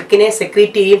മിൽക്കിനെ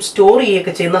സെക്രീറ്റ് ചെയ്യുകയും സ്റ്റോർ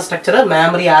ചെയ്യുകയൊക്കെ ചെയ്യുന്ന സ്ട്രക്ചർ.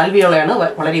 മാമറി ആൽവിയോളയാണ്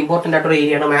വളരെ ഇമ്പോർട്ടൻ്റ് ആയിട്ടുള്ള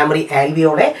ഏരിയയാണ് മാമറി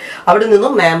ആൽവിയോളെ. അവിടെ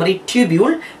നിന്നും മാമറി ട്യൂബ്യൂൾ,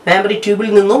 മാമറി ട്യൂബിൽ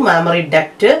നിന്നും mammary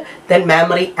duct, then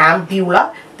mammary ആംബ്യൂള,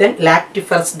 then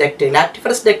ലാക്റ്റിഫറസ് duct.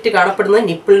 ലാക്റ്റിഫറസ് duct കാണപ്പെടുന്നത്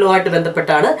നിപ്പിളിനുമായിട്ട്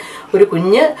ബന്ധപ്പെട്ടാണ്. ഒരു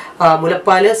കുഞ്ഞ്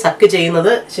മുലപ്പാൽ സക്ക്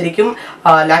ചെയ്യുന്നത് ശരിക്കും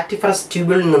ലാക്റ്റിഫറസ്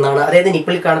ട്യൂബിളിൽ നിന്നാണ്. അതായത്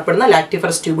നിപ്പിളിൽ കാണപ്പെടുന്ന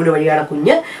ലാക്റ്റിഫറസ് ട്യൂബിൾ വഴിയാണ്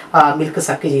കുഞ്ഞ് മിൽക്ക്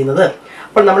സക്ക് ചെയ്യുന്നത്.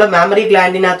 അപ്പോൾ നമ്മൾ മാമറി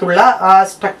ഗ്ലാൻഡിനകത്തുള്ള ആ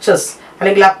സ്ട്രക്ചേഴ്സ്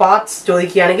അല്ലെങ്കിൽ ആ പാർട്സ്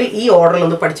ചോദിക്കുകയാണെങ്കിൽ ഈ ഓർഡറിൽ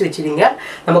ഒന്ന് പഠിച്ചു വെച്ചിരിക്കാൻ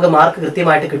നമുക്ക് മാർക്ക്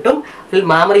കൃത്യമായിട്ട് കിട്ടും.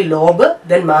 Mammary lobe,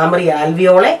 then mammary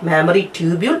alveoli, mammary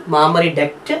tubule, mammary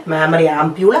duct, mammary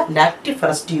ആംബ്യൂള,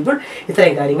 ലാക്റ്റിഫറസ് ട്യൂബിൾ.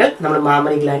 ഇത്രയും കാര്യങ്ങൾ നമ്മൾ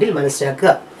മാമറി ഗ്ലാൻഡിൽ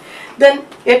മനസ്സിലാക്കുക. ദെൻ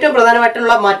ഏറ്റവും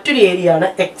പ്രധാനമായിട്ടുള്ള മറ്റൊരു ഏരിയ ആണ്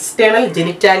എക്സ്റ്റേണൽ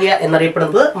ജെനിറ്റാലിയ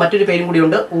എന്നറിയപ്പെടുന്നത്. മറ്റൊരു പേരും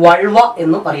കൂടിയുണ്ട്, വൾവ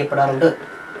എന്നും അറിയപ്പെടാറുണ്ട്.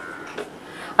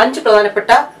 5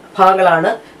 പ്രധാനപ്പെട്ട ഭാഗങ്ങളാണ്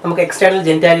നമുക്ക് എക്സ്റ്റേണൽ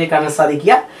ജെനിറ്റാലിയ കാണാൻ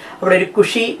സാധിക്കുക. അവിടെ ഒരു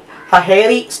കുഷി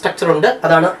ഹെയറി സ്ട്രക്ചർ ഉണ്ട്,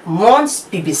 അതാണ് മോൺസ്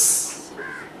പിബിസ്.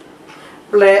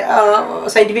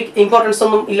 സയന്റിഫിക് ഇമ്പോർട്ടൻസ്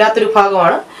ഒന്നും ഇല്ലാത്തൊരു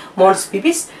ഭാഗമാണ് മോൺസ്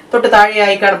പിബിസ്. തൊട്ട്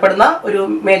താഴെയായി കാണപ്പെടുന്ന ഒരു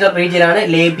മേജർ റീജിയനാണ്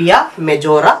ലേബിയ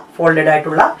മെജോറ. ഫോൾഡഡ്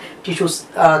ആയിട്ടുള്ള ടിഷ്യൂസ്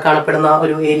കാണപ്പെടുന്ന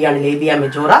ഒരു ഏരിയയാണ് ലേബിയ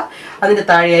മെജോറ. അതിൻ്റെ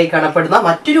താഴെയായി കാണപ്പെടുന്ന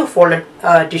മറ്റൊരു ഫോൾഡഡ്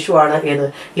ടിഷ്യൂ ആണ് ഏത്,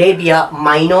 ലേബിയ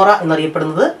മൈനോറ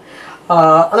എന്നറിയപ്പെടുന്നത്.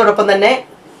 അതോടൊപ്പം തന്നെ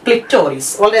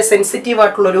ക്ലിറ്റോറിസ്, വളരെ സെൻസിറ്റീവ്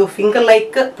ആയിട്ടുള്ളൊരു ഫിംഗർ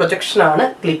ലൈക്ക് പ്രൊജക്ഷനാണ്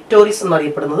ക്ലിറ്റോറിസ്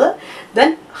എന്നറിയപ്പെടുന്നത്. Then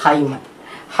hymen.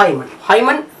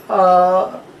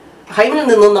 ഹൈമനിൽ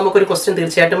നിന്നും നമുക്കൊരു ക്വസ്റ്റ്യൻ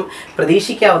തീർച്ചയായിട്ടും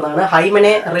പ്രതീക്ഷിക്കാവുന്നതാണ്.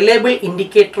 ഹൈമനെ റിലയബിൾ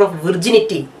ഇൻഡിക്കേറ്റർ ഓഫ്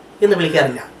വിർജിനിറ്റി എന്ന്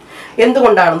വിളിക്കാറില്ല.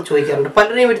 എന്തുകൊണ്ടാണെന്ന് ചോദിക്കാറുണ്ട്.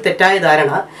 പലരെയും ഒരു തെറ്റായ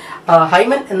ധാരണ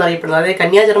ഹൈമൻ എന്നറിയപ്പെടുന്നത്, അതായത്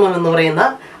കന്യാചർമ്മം എന്ന് പറയുന്ന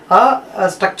ആ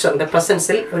സ്ട്രക്ചറിൻ്റെ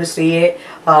പ്രസൻസിൽ ഒരു സ്ത്രീയെ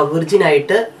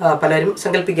വിർജിനായിട്ട് പലരും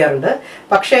സങ്കല്പിക്കാറുണ്ട്.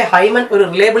 പക്ഷേ ഹൈമൻ ഒരു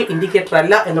റിലയബിൾ ഇൻഡിക്കേറ്റർ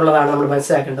അല്ല എന്നുള്ളതാണ് നമ്മൾ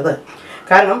മനസ്സിലാക്കേണ്ടത്.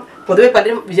 കാരണം പൊതുവെ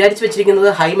പലരും വിചാരിച്ചു വെച്ചിരിക്കുന്നത്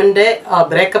ഹൈമൻ്റെ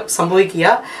ബ്രേക്കപ്പ് സംഭവിക്കുക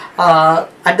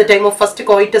at the time of first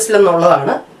കോയിറ്റസിൽ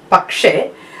എന്നുള്ളതാണ്. പക്ഷേ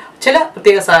ചില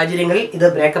പ്രത്യേക സാഹചര്യങ്ങളിൽ ഇത്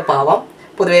ബ്രേക്കപ്പ് ആവാം.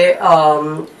 പൊതുവെ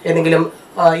ഏതെങ്കിലും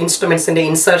ഇൻസ്ട്രുമെൻസിൻ്റെ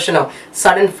ഇൻസർഷനോ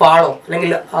സഡൻ ഫാളോ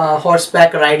അല്ലെങ്കിൽ ഹോഴ്സ്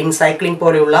ബാക്ക് റൈഡിങ്, സൈക്ലിംഗ്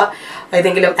പോലെയുള്ള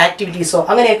ഏതെങ്കിലും ആക്ടിവിറ്റീസോ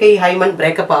അങ്ങനെയൊക്കെ ഈ ഹൈമൻ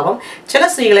ബ്രേക്കപ്പ് ആവാം. ചില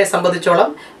സ്ത്രീകളെ സംബന്ധിച്ചോളം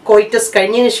കോയിറ്റസ്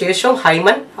കഴിഞ്ഞതിന് ശേഷം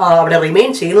ഹൈമൻ അവിടെ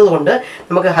റിമെയിൻ ചെയ്യുന്നതുകൊണ്ട്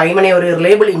നമുക്ക് ഹൈമനെ ഒരു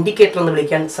റിലയബിൾ ഇൻഡിക്കേറ്റർ എന്ന്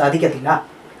വിളിക്കാൻ സാധിക്കത്തില്ല.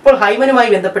 ഇപ്പോൾ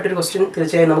ഹൈമനുമായി ബന്ധപ്പെട്ടൊരു ക്വസ്റ്റ്യൻ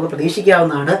തീർച്ചയായും നമുക്ക്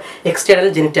പ്രതീക്ഷിക്കാവുന്നതാണ് എക്സ്റ്റേണൽ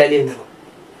ജെനിറ്റാലിയയിൽ നിന്നും.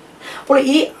 അപ്പോൾ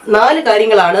ഈ 4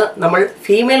 കാര്യങ്ങളാണ് നമ്മൾ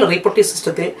ഫീമെയിൽ റീപ്രൊഡക്റ്റീവ്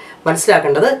സിസ്റ്റത്തിൽ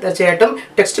മനസ്സിലാക്കേണ്ടത്. തീർച്ചയായിട്ടും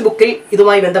ടെക്സ്റ്റ് ബുക്കിൽ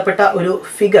ഇതുമായി ബന്ധപ്പെട്ട ഒരു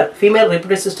ഫിഗർ, ഫീമെയിൽ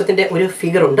റീപ്രൊഡക്റ്റീവ് സിസ്റ്റത്തിൻ്റെ ഒരു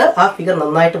ഫിഗർ ഉണ്ട്. ആ ഫിഗർ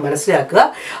നന്നായിട്ട് മനസ്സിലാക്കുക.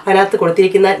 അതിനകത്ത്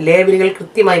കൊടുത്തിരിക്കുന്ന ലേബലുകൾ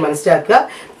കൃത്യമായി മനസ്സിലാക്കുക.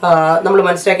 നമ്മൾ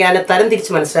മനസ്സിലാക്കി അതിനെ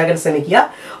തരംതിരിച്ച് മനസ്സിലാക്കാൻ ശ്രമിക്കുക.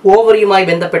 ഓവറിയുമായി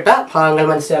ബന്ധപ്പെട്ട ഭാഗങ്ങൾ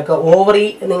മനസ്സിലാക്കുക. ഓവറി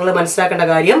നിങ്ങൾ മനസ്സിലാക്കേണ്ട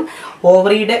കാര്യം,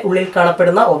 ഓവറിയുടെ ഉള്ളിൽ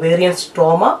കാണപ്പെടുന്ന ഒവേറിയൻ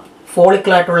സ്ട്രോമ,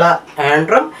 ഫോളിക്കിളായിട്ടുള്ള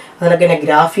ആൻഡ്രം, അതിനൊക്കെ തന്നെ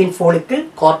graphene follicle,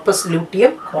 corpus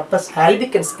luteum, corpus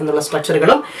albicans എന്നുള്ള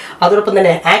സ്ട്രക്ചറുകളും, അതോടൊപ്പം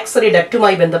തന്നെ ആക്സറി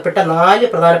ഡക്റ്റുമായി ബന്ധപ്പെട്ട 4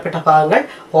 പ്രധാനപ്പെട്ട ഭാഗങ്ങൾ,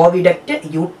 oviduct,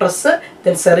 uterus,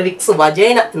 then cervix,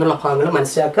 vagina എന്നുള്ള ഭാഗങ്ങൾ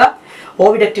മനസ്സിലാക്കുക.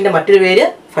 ഓവിഡക്റ്റിൻ്റെ മറ്റൊരു പേര്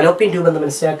ഫലോപ്പിയൻ ട്യൂബ് എന്ന്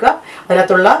മനസ്സിലാക്കുക.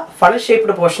 അതിനകത്തുള്ള ഫണൽ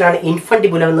ഷേപ്ഡ് പോർഷനാണ്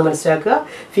ഇൻഫൻഡിബുലം എന്ന് മനസ്സിലാക്കുക.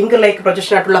 ഫിംഗർ ലൈക്ക്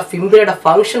പ്രൊജക്ഷൻ ആയിട്ടുള്ള ഫിംബിളയുടെ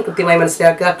ഫംഗ്ഷൻ കൃത്യമായി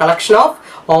മനസ്സിലാക്കുക. Collection of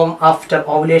Om after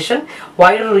ovulation,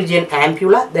 wider region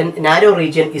ആംപ്യൂള, then narrow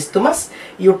region isthmus.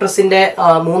 യൂട്രസിൻ്റെ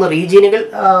 3 റീജിയനുകൾ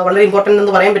വളരെ ഇമ്പോർട്ടൻ്റ്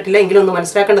എന്ന് പറയാൻ പറ്റില്ല, എങ്കിലും ഒന്ന്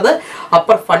മനസ്സിലാക്കേണ്ടത്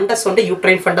അപ്പർ ഫണ്ടസ് ഉണ്ട്,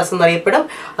 യൂട്രൈൻ ഫണ്ടസ് എന്നറിയപ്പെടും.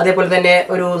 അതേപോലെ തന്നെ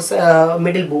ഒരു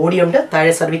മിഡിൽ ബോഡിയുണ്ട്,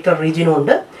 താഴെ സെർവിക്കൽ റീജിയനും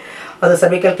ഉണ്ട്. അത്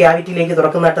സെർവിക്കൽ ക്യാവിറ്റിയിലേക്ക്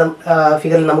തുറക്കുന്നതായിട്ട്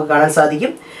ഫിഗറിൽ നമുക്ക് കാണാൻ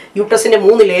സാധിക്കും. യൂട്രസിൻ്റെ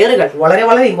 3 ലെയറുകൾ വളരെ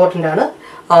വളരെ ഇമ്പോർട്ടൻ്റ് ആണ്.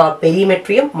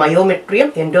 Perimetrium, myometrium,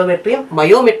 endometrium.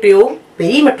 മയോമെട്രിയവും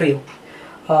പെരിമെട്രിയവും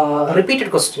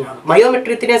repeated question ആണ്.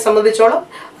 മയോമെട്രിയത്തിനെ സംബന്ധിച്ചോളം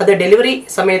അത് ഡെലിവറി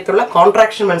സമയത്തുള്ള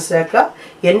കോൺട്രാക്ഷൻ മനസ്സിലാക്കുക.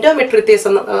 എൻഡോമെട്രിയത്തെ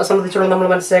സംബന്ധിച്ചോളം നമ്മൾ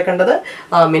മനസ്സിലാക്കേണ്ടത്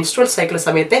മെൻസ്ട്രുവൽ സൈക്കിൾ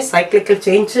സമയത്തെ സൈക്ലിക്കൽ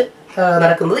ചേഞ്ച്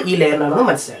നടക്കുന്നത് ഈ ലെയറിലാണെന്ന്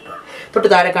മനസ്സിലാക്കുക. തൊട്ട്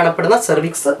താഴെ കാണപ്പെടുന്ന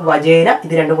സെർവിക്സ്, വജേന,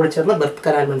 ഇത് രണ്ടും കൂടി ചേർന്ന് ബെർത്ത്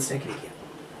കനാൽ മനസ്സിലാക്കിയിരിക്കുക.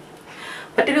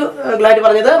 മറ്റൊരു ഗ്ലാൻഡ്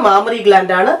പറഞ്ഞത് മാമറി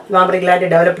ഗ്ലാൻഡ് ആണ്. മാമറി ഗ്ലാൻഡ്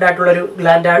ഡെവലപ്ഡ് ആയിട്ടുള്ള ഒരു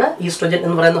ഗ്ലാൻഡാണ്. ഈസ്ട്രോജൻ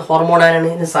എന്ന് പറയുന്ന ഹോർമോണാണ്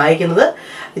ഇതിന് സഹായിക്കുന്നത്.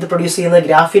 ഇത് പ്രൊഡ്യൂസ് ചെയ്യുന്നത്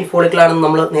ഗ്രാഫീൻ ഫോളിക്കിളാണെന്ന്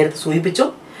നമ്മൾ നേരത്തെ സൂചിപ്പിച്ചു.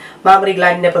 മാമറി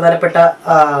ഗ്ലാൻഡിൻ്റെ പ്രധാനപ്പെട്ട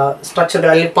സ്ട്രക്ചറുകൾ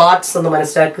അല്ലെങ്കിൽ പാർട്സ് എന്ന്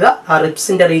മനസ്സിലാക്കുക. ആ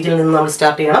റിപ്സിൻ്റെ റീജിയനിൽ നിന്ന് നമ്മൾ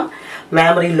സ്റ്റാർട്ട് ചെയ്യണം.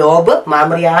 Mammary lobe,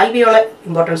 mammary alveoli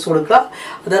importance കൊടുക്കുക.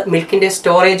 അത് മിൽക്കിൻ്റെ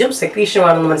സ്റ്റോറേജും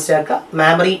സെക്രീഷനുമാണെന്ന് മനസ്സിലാക്കുക.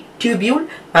 Mammary tubule,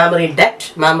 mammary duct,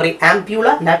 mammary ആംപ്യൂള,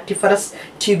 ലാക്റ്റിഫറസ്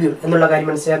tubule എന്നുള്ള കാര്യം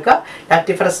മനസ്സിലാക്കുക.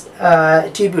 ലാക്റ്റിഫറസ്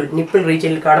ട്യൂബ്യൂൾ നിപ്പിൾ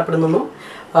റീജിയനിൽ കാണപ്പെടുന്നതും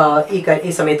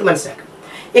ഈ സമയത്ത് മനസ്സിലാക്കുക.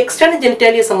 എക്സ്റ്റേണൽ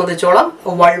ജെനിറ്റാലിയെ സംബന്ധിച്ചോളം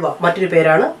വൾവ മറ്റൊരു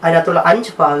പേരാണ്. അതിനകത്തുള്ള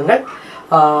 5 ഭാഗങ്ങൾ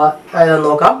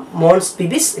നോക്കാം. Mons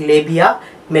പിബിസ്, ലേബിയ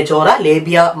majora,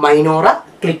 ലേബിയ minora,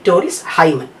 clitoris,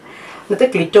 hymen. ഇന്നത്തെ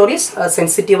ക്ലിറ്റോറിയസ്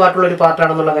സെൻസിറ്റീവ് ആയിട്ടുള്ള ഒരു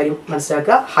പാർട്ടാണെന്നുള്ള കാര്യം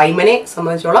മനസ്സിലാക്കുക. ഹൈമനെ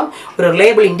സംബന്ധിച്ചോളം ഒരു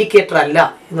റിലയബിൾ ഇൻഡിക്കേറ്റർ അല്ല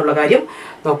എന്നുള്ള കാര്യം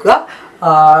നോക്കുക.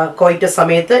 കോയിറ്റസ്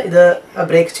സമയത്ത് ഇത്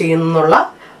ബ്രേക്ക് ചെയ്യുന്നുള്ള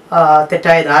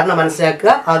തെറ്റായ ധാരണ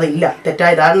മനസ്സിലാക്കുക. അതില്ല,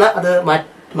 തെറ്റായ ധാരണ അത്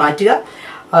മാറ്റുക.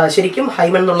 ശരിക്കും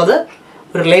ഹൈമൻ എന്നുള്ളത്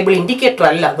ഒരു റിലയബിൾ ഇൻഡിക്കേറ്റർ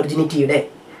അല്ല വിർജിനിറ്റിയുടെ.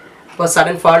 അപ്പോൾ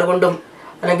സഡൻ ഫാൾ കൊണ്ടും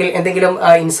അല്ലെങ്കിൽ എന്തെങ്കിലും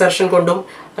ഇൻസർഷൻ കൊണ്ടും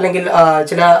അല്ലെങ്കിൽ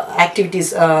ചില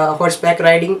ആക്ടിവിറ്റീസ്, ഹോഴ്സ് ബാക്ക്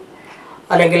റൈഡിങ്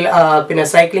അല്ലെങ്കിൽ പിന്നെ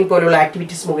സൈക്ലിംഗ് പോലുള്ള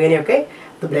ആക്ടിവിറ്റീസ് മുഖേനയൊക്കെ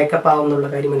ഇത് ബ്രേക്കപ്പ് ആവുമെന്നുള്ള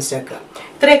കാര്യം മനസ്സിലാക്കുക.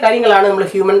 ഇത്രയും കാര്യങ്ങളാണ് നമ്മൾ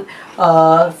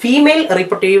ഫീമെയിൽ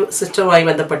റീപ്രൊഡക്റ്റീവ് സിസ്റ്റവുമായി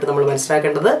ബന്ധപ്പെട്ട് നമ്മൾ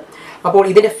മനസ്സിലാക്കേണ്ടത്. അപ്പോൾ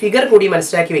ഇതിൻ്റെ ഫിഗർ കൂടി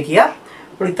മനസ്സിലാക്കി വെക്കുക.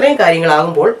 അപ്പോൾ ഇത്രയും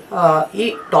കാര്യങ്ങളാകുമ്പോൾ ഈ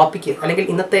ടോപ്പിക്ക് അല്ലെങ്കിൽ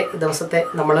ഇന്നത്തെ ദിവസത്തെ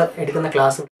നമ്മൾ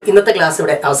എടുക്കുന്ന ഇന്നത്തെ ക്ലാസ്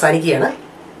ഇവിടെ അവസാനിക്കുകയാണ്.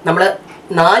 നമ്മൾ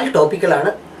 4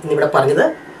 ടോപ്പിക്കുകളാണ് ഇന്നിവിടെ പറഞ്ഞത്.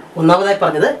 ഒന്നാമതായി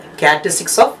പറഞ്ഞത്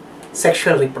characteristics of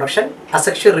sexual reproduction,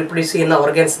 asexual reproduce ചെയ്യുന്ന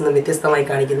ഓർഗൻസ് നിന്ന് വ്യത്യസ്തമായി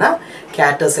കാണിക്കുന്ന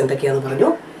ക്യാരക്ടേഴ്സ് എന്തൊക്കെയാണെന്ന് പറഞ്ഞു.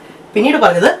 പിന്നീട്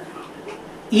പറഞ്ഞത്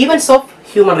ഈവൻസ് ഓഫ്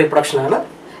ഹ്യൂമൻ റീപ്രൊഡക്ഷൻ ആണ്.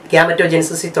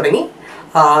 ഗ്യാമറ്റോജെനിസിസിൽ തുടങ്ങി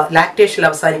ലാക്ടേഷനിൽ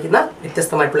അവസാനിക്കുന്ന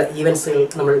വ്യത്യസ്തമായിട്ടുള്ള ഈവൻസുകൾ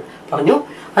നമ്മൾ പറഞ്ഞു.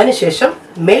 അതിനുശേഷം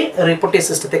മെയിൽ റീപ്രൊഡക്റ്റീവ്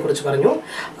സിസ്റ്റത്തെക്കുറിച്ച് പറഞ്ഞു.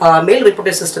 മെയിൽ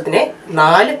റീപ്രൊഡക്റ്റീവ് സിസ്റ്റത്തിനെ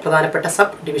 4 പ്രധാനപ്പെട്ട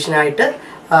സബ് ഡിവിഷനായിട്ട്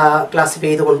ക്ലാസിഫൈ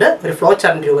ചെയ്തുകൊണ്ട് ഒരു ഫ്ലോ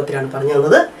ചാർട്ടിൻ്റെ രൂപത്തിലാണ് പറഞ്ഞു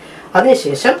തന്നത്.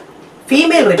 അതിനുശേഷം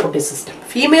ഫീമെയിൽ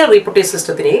റീപ്രൊഡക്റ്റീവ്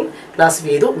സിസ്റ്റത്തിനെയും ക്ലാസിഫൈ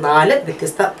ചെയ്തു 4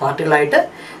 വ്യത്യസ്ത പാർട്ടുകളായിട്ട്.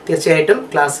 തീർച്ചയായിട്ടും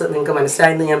ക്ലാസ് നിങ്ങൾക്ക്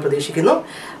മനസ്സിലായെന്ന് ഞാൻ പ്രതീക്ഷിക്കുന്നു.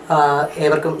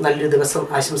 ഏവർക്കും നല്ലൊരു ദിവസം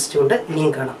ആശംസിച്ചുകൊണ്ട്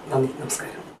ഇനിയും കാണാം. നന്ദി,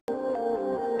 നമസ്കാരം.